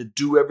to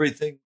do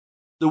everything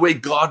the way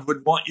God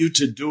would want you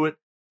to do it,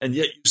 and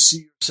yet you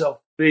see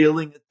yourself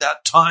failing at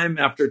that time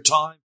after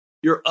time.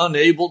 You're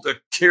unable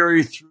to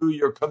carry through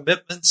your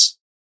commitments.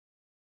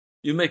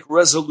 You make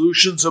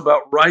resolutions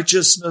about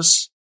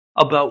righteousness,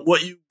 about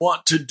what you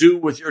want to do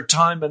with your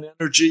time and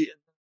energy, and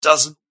it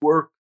doesn't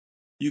work.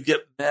 You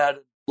get mad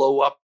and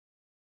blow up.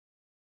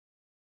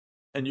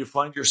 And you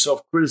find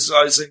yourself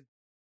criticizing,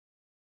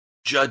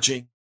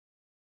 judging.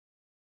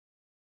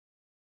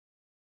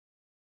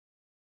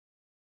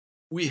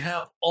 We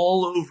have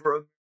all over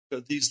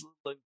America these little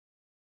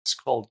things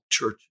called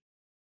churches.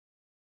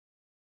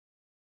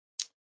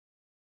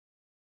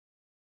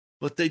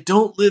 But they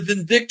don't live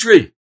in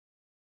victory.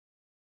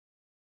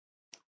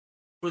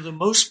 For the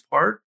most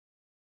part,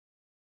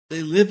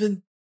 they live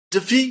in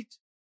defeat.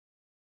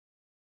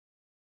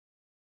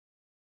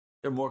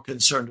 They're more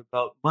concerned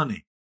about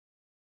money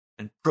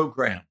and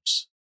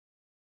programs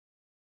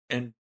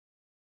and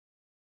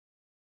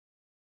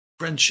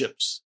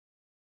friendships,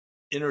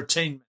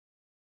 entertainment.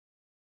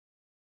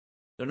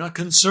 They're not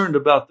concerned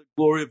about the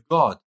glory of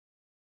God.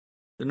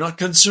 They're not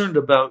concerned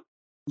about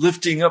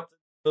lifting up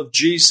the name of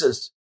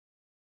Jesus.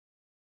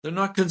 They're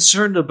not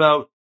concerned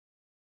about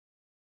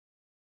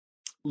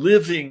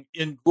living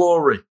in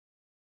glory,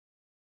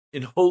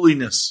 in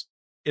holiness,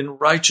 in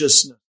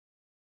righteousness.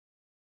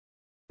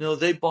 No,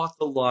 they bought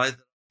the lie that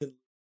I can live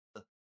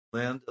in the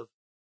land of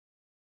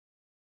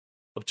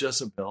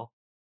Jezebel,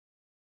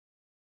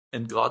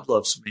 and God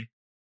loves me,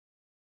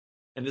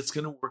 and it's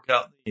going to work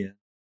out in the end.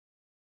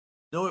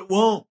 No, it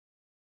won't.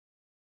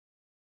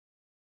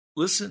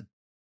 Listen,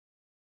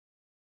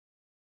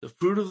 the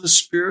fruit of the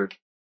Spirit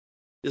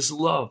is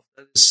love.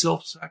 That is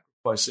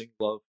self-sacrificing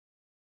love.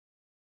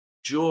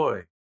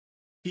 Joy,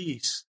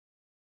 peace,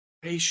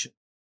 patience,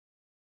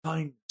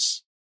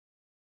 kindness,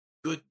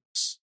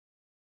 goodness,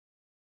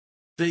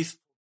 faithfulness,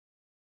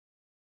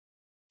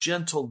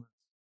 gentleness,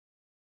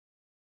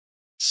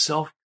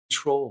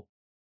 self-control.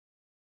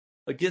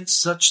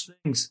 Against such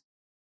things,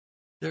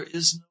 there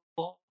is no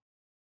law.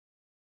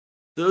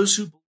 Those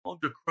who belong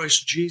to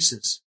Christ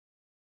Jesus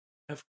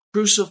have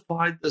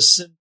crucified the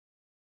sin.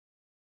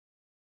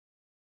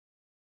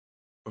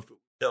 Or if it would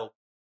help,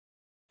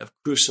 have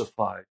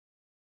crucified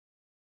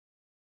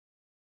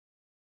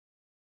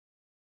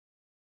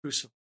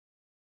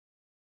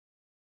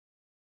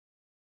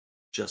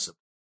Jezebel.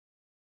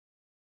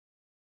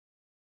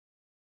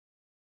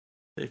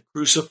 They've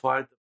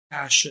crucified the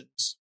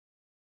passions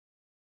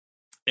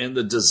and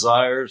the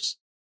desires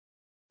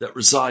that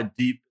reside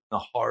deep in the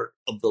heart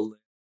of the land.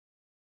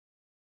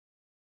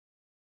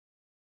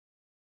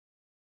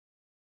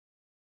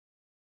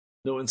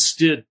 No,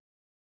 instead,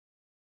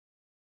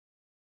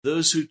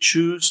 those who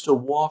choose to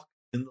walk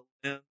in the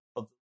land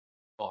of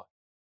God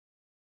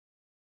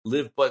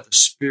live by the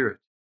Spirit.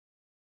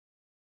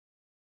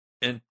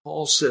 And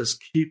Paul says,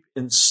 keep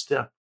in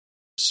step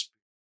with the Spirit.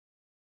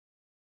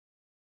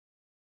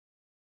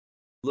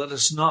 Let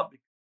us not be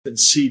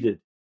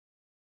conceited,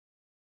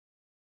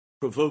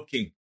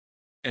 provoking,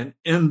 and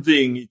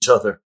envying each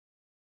other.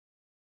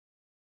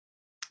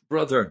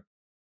 Brethren,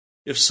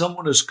 if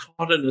someone is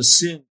caught in a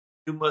sin,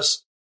 you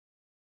must,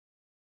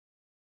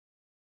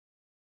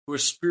 who are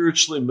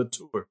spiritually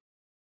mature,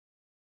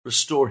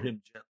 restore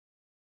him gently.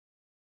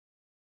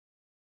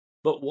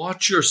 But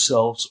watch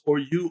yourselves, or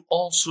you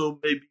also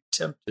may be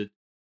tempted.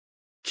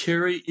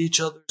 Carry each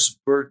other's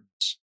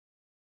burdens.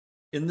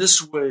 In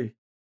this way,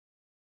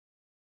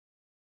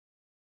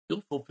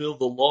 you'll fulfill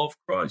the law of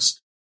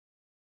Christ.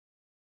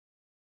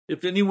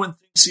 If anyone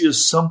thinks he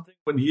is something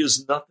when he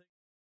is nothing,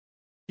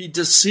 he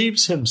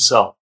deceives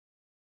himself.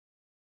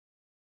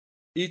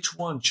 Each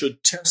one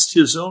should test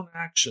his own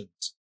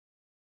actions.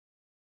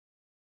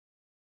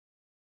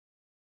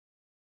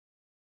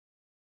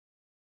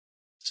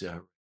 See,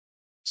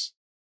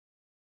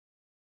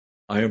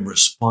 I am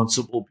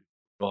responsible before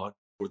God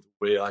for the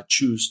way I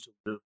choose to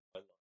live my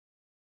life.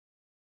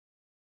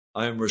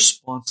 I am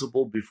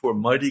responsible before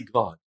mighty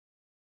God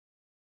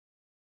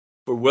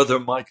for whether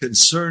my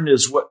concern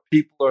is what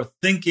people are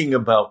thinking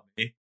about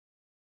me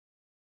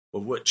or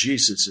what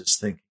Jesus is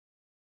thinking.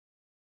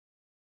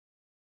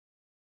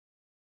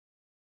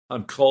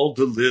 I'm called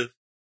to live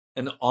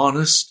an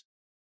honest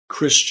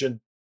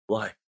Christian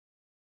life,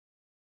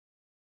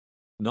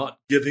 not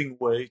giving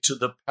way to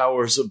the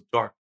powers of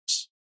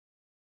darkness,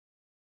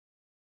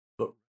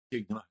 but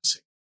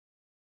recognizing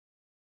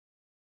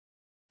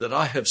that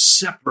I have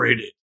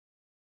separated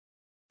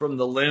from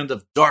the land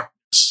of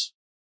darkness,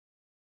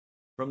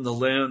 from the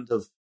land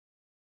of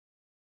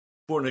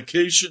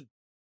fornication,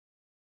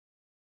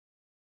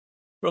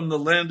 from the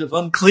land of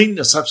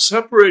uncleanness. I've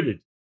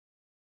separated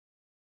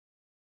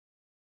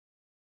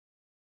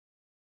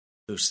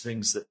those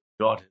things that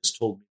God has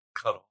told me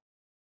to cut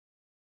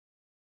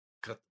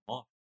them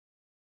off.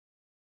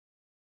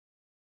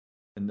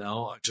 And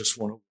now I just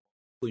want to walk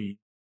clean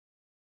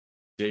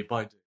day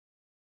by day,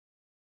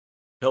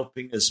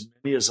 helping as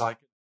many as I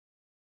can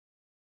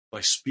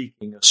by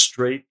speaking a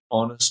straight,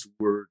 honest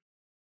word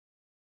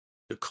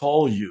to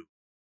call you,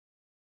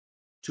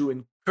 to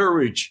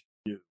encourage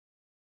you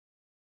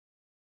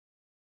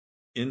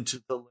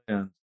into the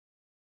land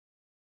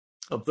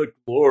of the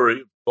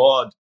glory of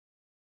God,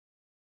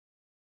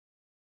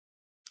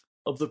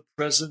 of the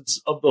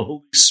presence of the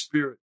Holy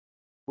Spirit,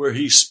 where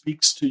He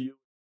speaks to you,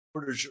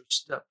 orders your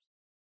steps,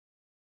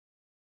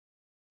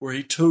 where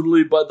He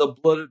totally, by the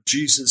blood of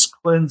Jesus,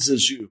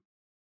 cleanses you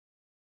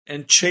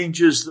and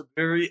changes the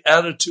very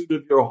attitude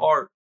of your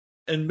heart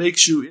and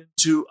makes you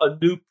into a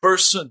new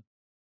person.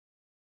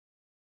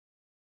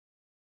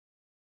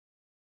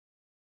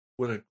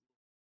 What a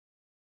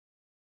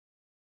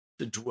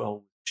to dwell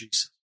with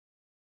Jesus.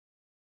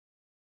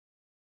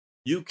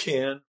 You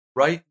can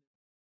right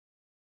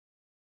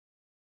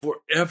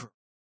forever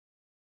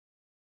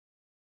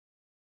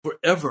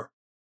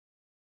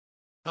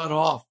cut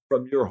off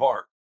from your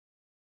heart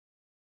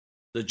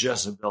the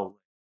Jezebel.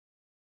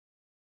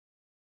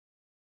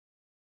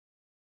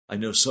 I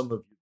know some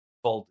of you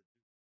called it,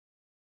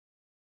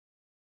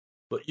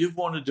 but you've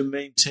wanted to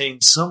maintain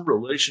some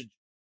relationship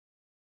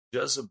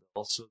with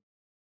Jezebel so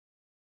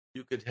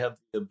you could have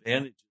the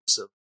advantages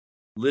of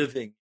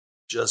living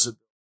Jezebel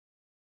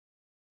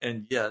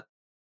and yet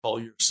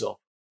call yourself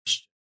a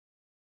Christian.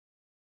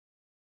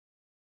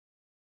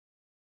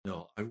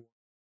 No, I want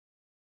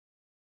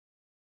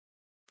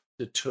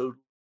to totally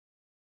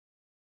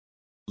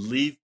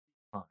leave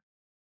behind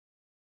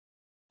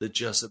the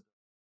Jezebel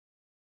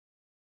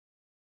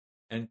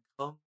and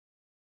come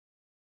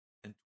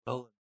and dwell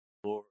in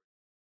the glory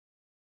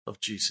of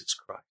Jesus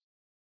Christ,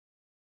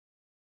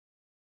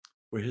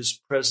 where His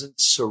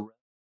presence surrounds,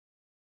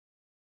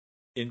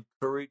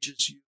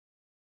 encourages you.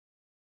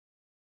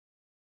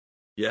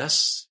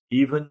 Yes,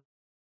 even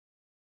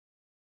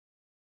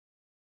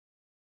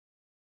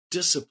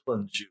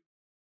disciplines you.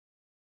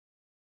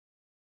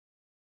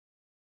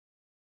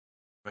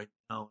 Right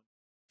now,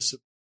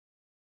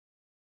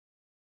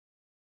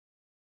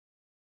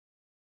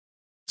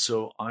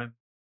 so I'm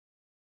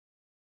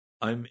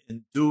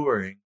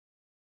enduring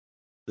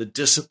the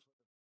discipline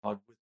of God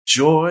with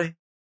joy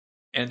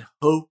and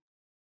hope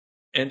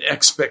and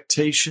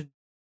expectation,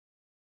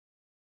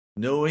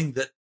 knowing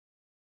that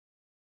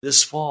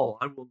this fall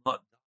I will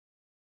not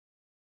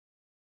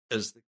die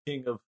as the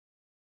king of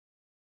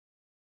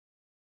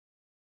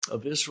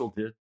Israel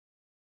did.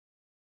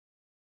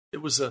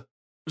 It was a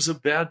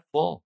bad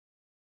fall.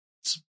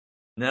 It's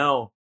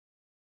now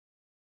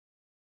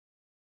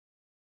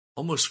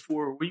almost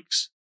 4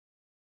 weeks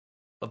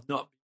of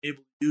not being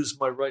able to use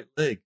my right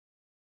leg,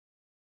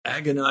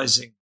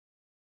 agonizing,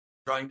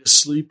 trying to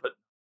sleep. But it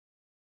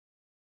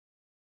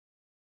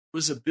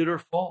was a bitter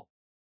fall.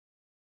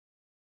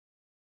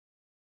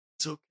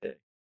 It's okay.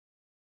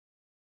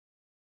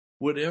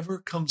 Whatever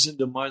comes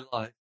into my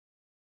life,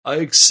 I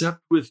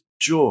accept with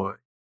joy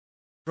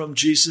from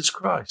Jesus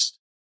Christ.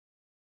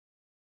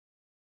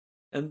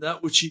 And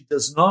that which He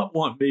does not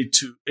want me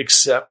to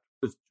accept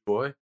with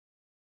joy,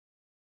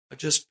 I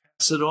just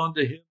pass it on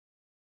to Him.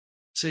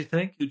 Say,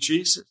 thank you,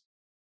 Jesus.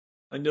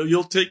 I know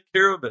You'll take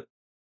care of it.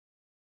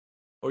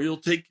 Or You'll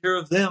take care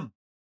of them.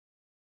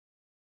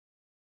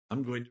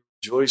 I'm going to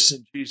rejoice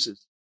in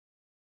Jesus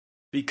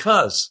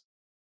because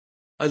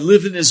I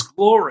live in His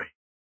glory.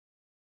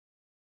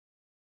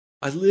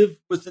 I live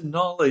with the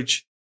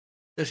knowledge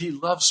that He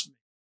loves me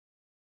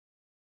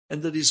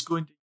and that He's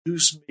going to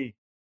use me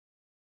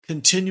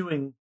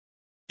continuing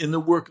in the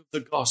work of the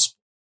gospel.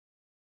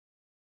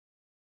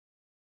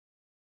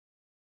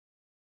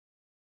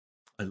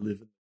 I live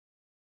in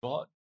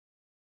God.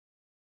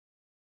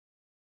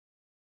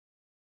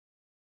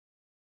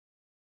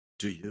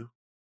 Do you?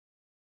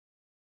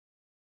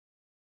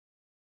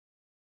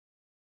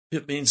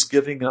 It means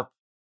giving up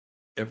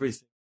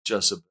everything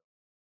Jezebel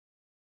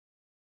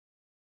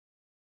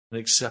and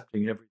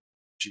accepting everything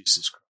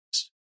Jesus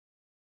Christ.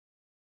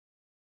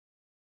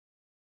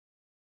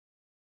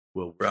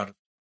 Well, we're out of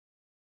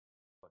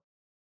time.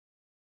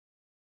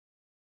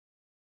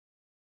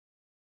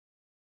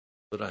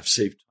 But I've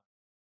saved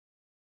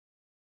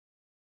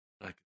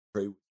time. I can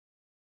pray with you.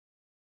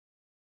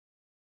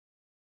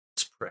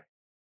 Let's pray.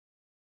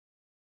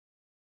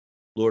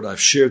 Lord,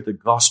 I've shared the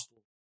gospel,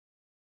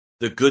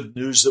 the good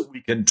news that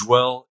we can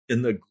dwell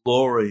in the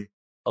glory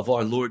of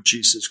our Lord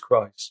Jesus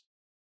Christ.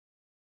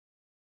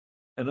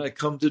 And I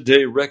come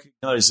today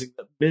recognizing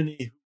that many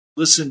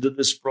who listen to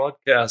this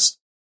broadcast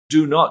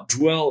do not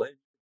dwell in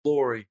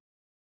glory.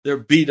 They're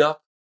beat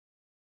up.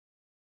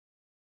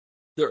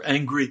 They're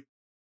angry.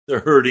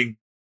 They're hurting.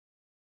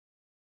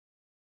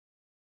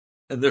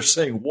 And they're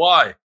saying,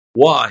 why?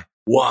 Why?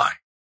 Why?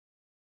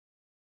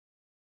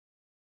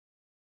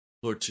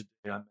 Lord, today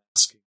I'm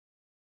asking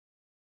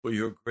for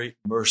your great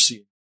mercy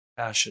and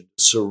compassion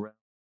to surround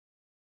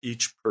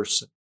each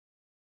person.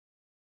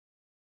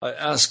 I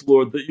ask,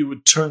 Lord, that you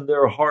would turn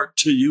their heart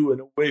to you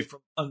and away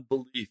from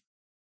unbelief.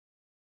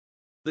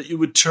 That you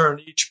would turn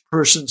each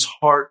person's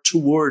heart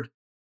toward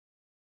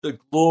the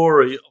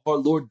glory of our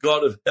Lord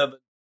God of heaven.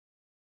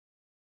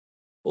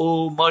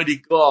 Almighty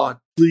God,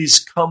 please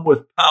come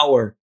with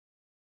power,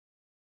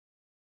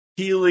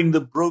 healing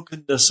the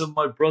brokenness of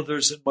my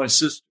brothers and my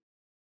sisters,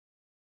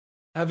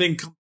 having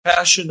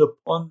compassion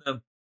upon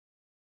them,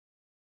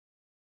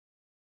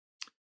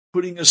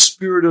 putting a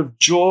spirit of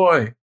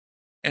joy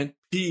and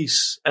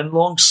peace and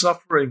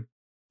long-suffering,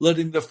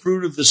 letting the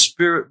fruit of the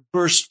Spirit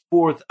burst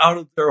forth out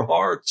of their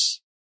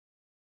hearts,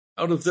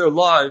 out of their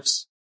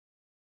lives.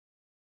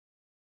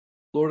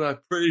 Lord, I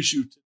praise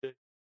you today.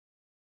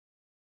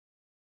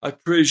 I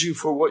praise you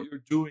for what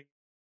you're doing.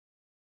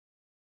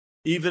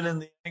 Even in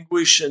the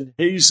anguish and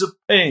haze of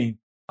pain,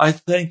 I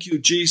thank you,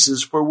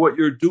 Jesus, for what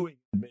you're doing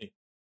in me.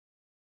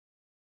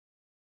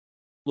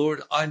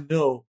 Lord, I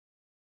know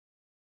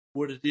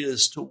what it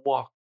is to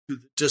walk through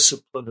the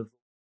discipline of the Lord.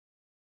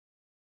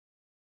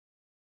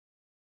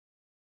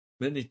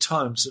 Many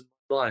times in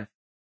my life,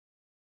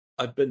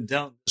 I've been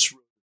down this road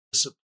of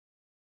discipline.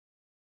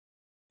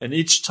 And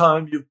each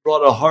time you've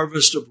brought a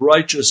harvest of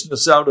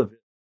righteousness out of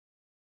it.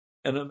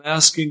 And I'm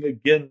asking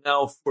again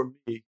now for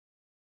me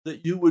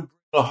that you would bring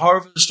a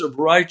harvest of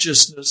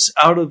righteousness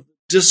out of the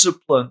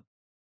discipline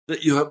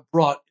that you have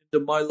brought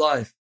into my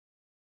life.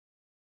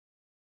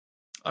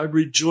 I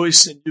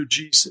rejoice in you,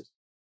 Jesus.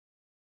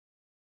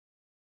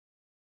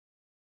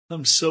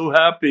 I'm so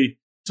happy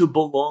to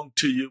belong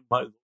to you,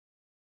 my Lord.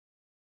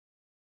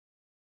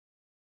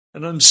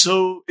 And I'm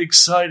so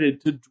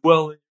excited to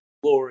dwell in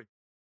your glory,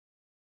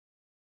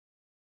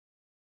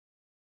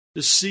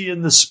 to see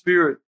in the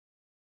Spirit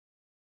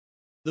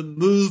the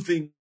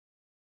moving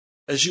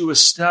as you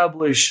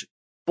establish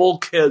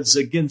bulkheads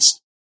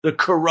against the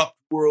corrupt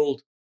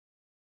world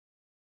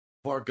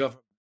of our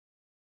government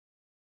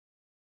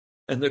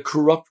and the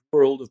corrupt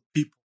world of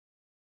people.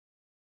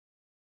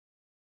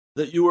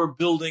 That you are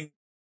building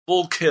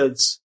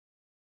bulkheads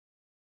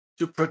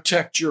to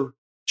protect your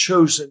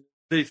chosen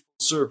faithful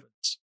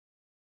servants.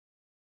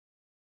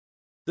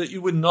 That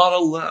you would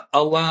not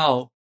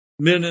allow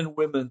men and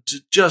women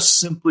to just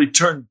simply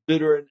turn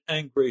bitter and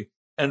angry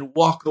and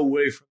walk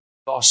away from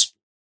the gospel.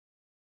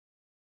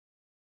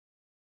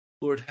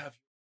 Lord, have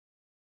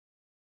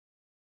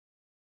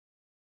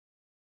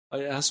you.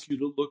 I ask you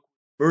to look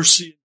with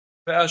mercy and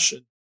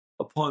compassion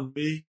upon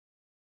me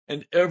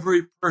and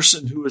every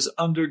person who is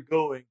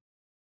undergoing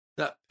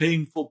that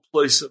painful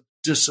place of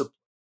discipline.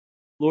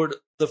 Lord,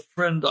 the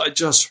friend I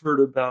just heard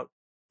about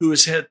who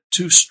has had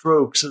 2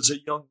 strokes as a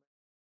young man,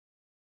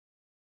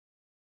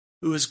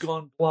 who has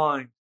gone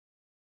blind.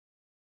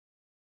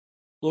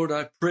 Lord,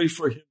 I pray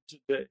for him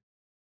today.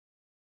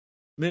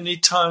 Many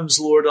times,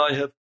 Lord, I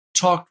have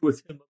talked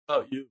with him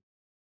about you.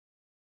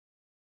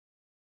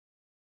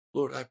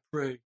 Lord, I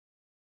pray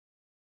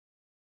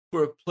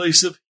for a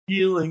place of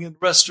healing and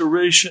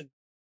restoration,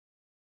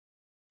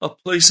 a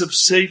place of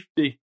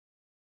safety.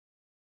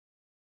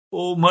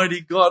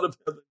 Almighty God of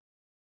heaven,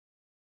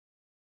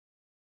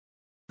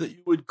 that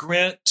you would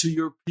grant to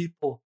your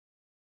people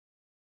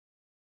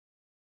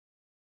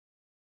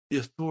the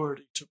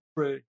authority to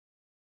pray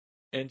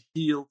and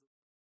heal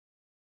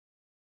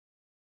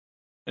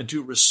and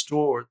to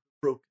restore the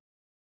broken.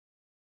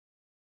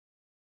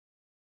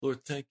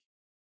 Lord, thank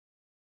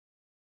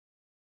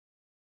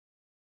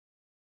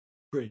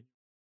you. Pray.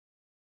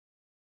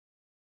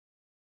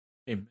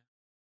 Amen.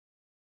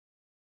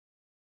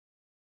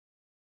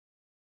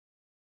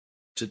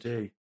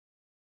 Today,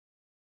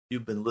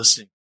 you've been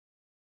listening.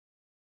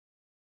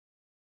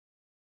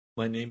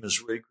 My name is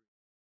Ray.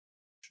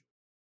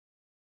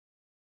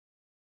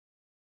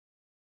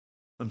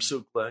 I'm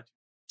so glad you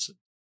listened.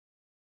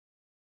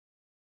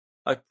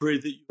 I pray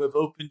that you have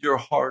opened your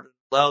heart and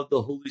allowed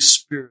the Holy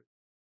Spirit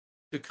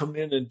to come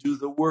in and do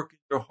the work in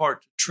your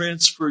heart to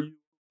transfer you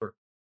over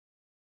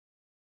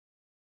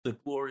the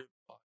glory of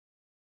God.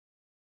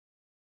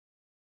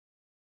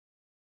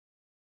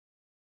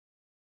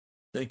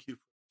 Thank you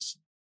for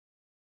listening.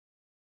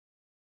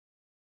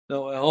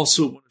 Now, I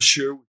also want to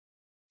share with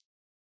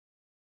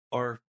you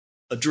our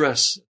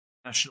address at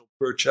National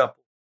Prayer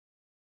Chapel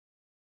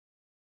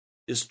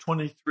is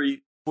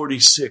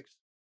 2346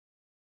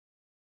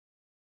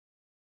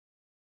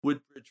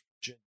 Woodbridge,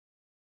 Virginia.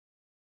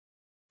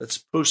 That's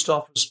Post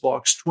Office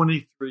Box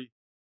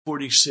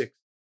 2346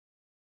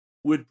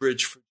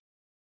 Woodbridge, Virginia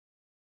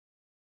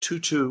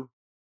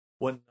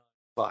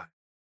 22195.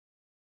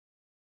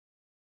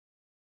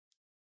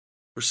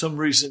 For some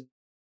reason,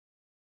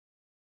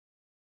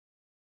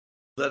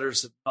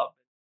 letters have not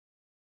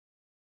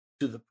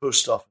been to the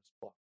post office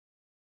box.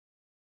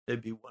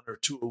 Maybe one or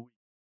two a week.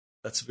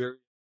 That's very.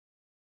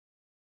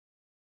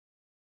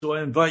 So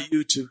I invite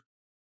you to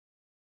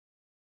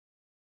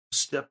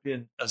step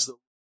in as the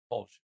Lord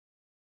calls you.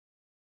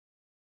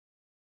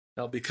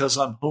 Now, because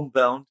I'm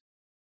homebound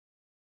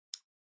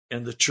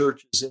and the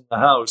church is in the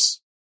house,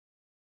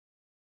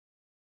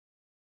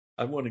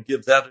 I want to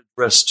give that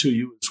address to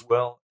you as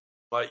well.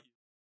 I invite you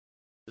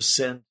to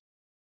send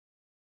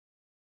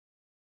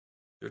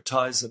their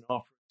tithes and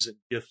offerings and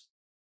gifts.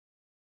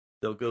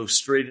 They'll go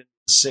straight into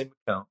the same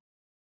account.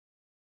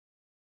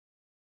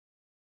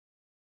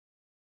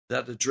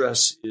 That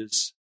address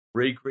is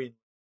Ray Green,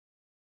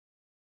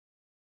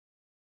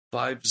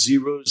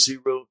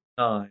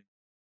 5009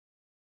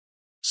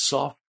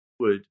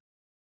 Softwood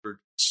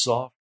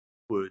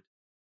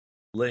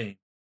Lane,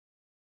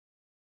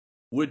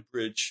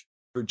 Woodbridge,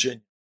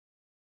 Virginia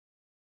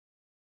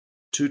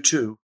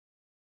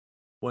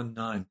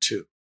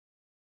 22192.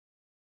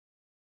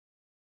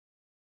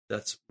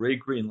 That's Ray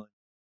Greenland,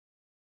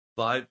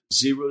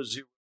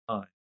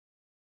 5009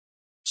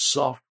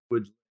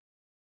 Softwood Lane,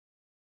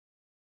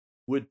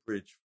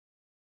 Woodbridge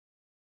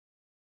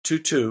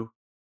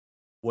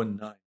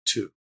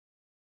 22192.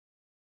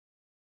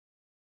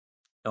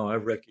 Now I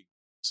recognize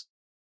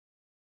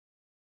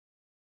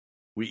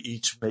we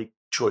each make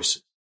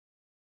choices.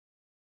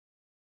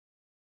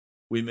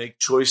 We make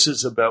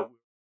choices about where we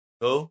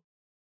go,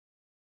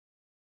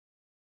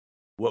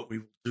 what we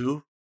will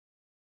do.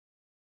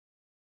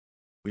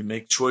 We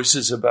make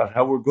choices about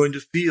how we're going to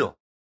feel.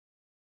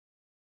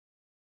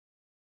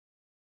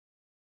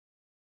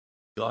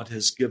 God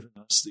has given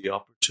us the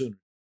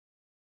opportunity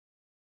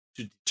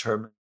to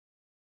determine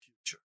the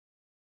future.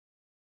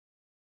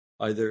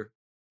 Either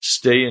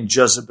stay in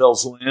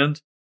Jezebel's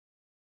land,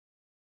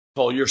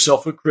 call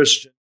yourself a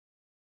Christian,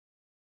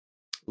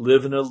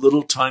 live in a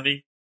little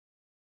tiny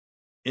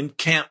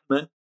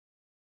encampment,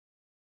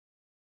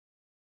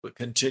 but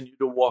continue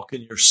to walk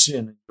in your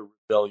sin and your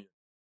rebellion.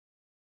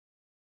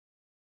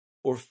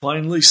 Or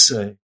finally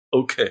say,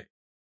 okay,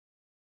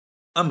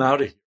 I'm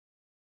out of here.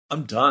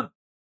 I'm done.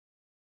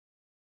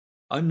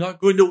 I'm not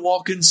going to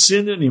walk in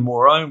sin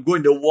anymore. I am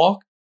going to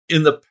walk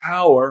in the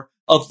power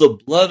of the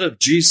blood of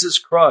Jesus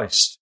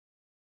Christ.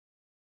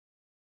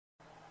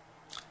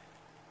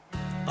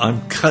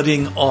 I'm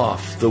cutting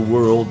off the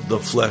world, the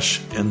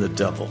flesh, and the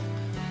devil.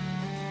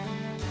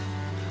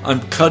 I'm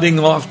cutting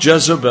off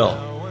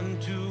Jezebel.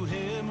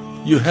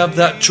 You have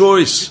that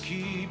choice.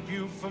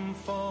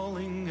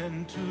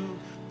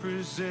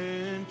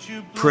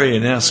 Pray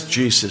and ask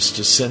Jesus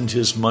to send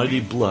his mighty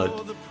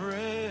blood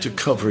to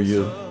cover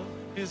you,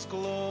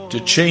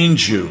 to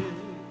change you,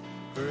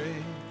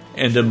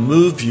 and to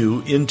move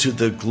you into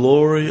the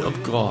glory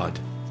of God.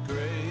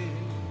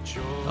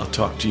 I'll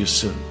talk to you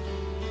soon.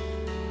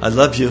 I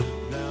love you.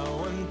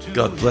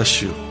 God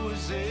bless you.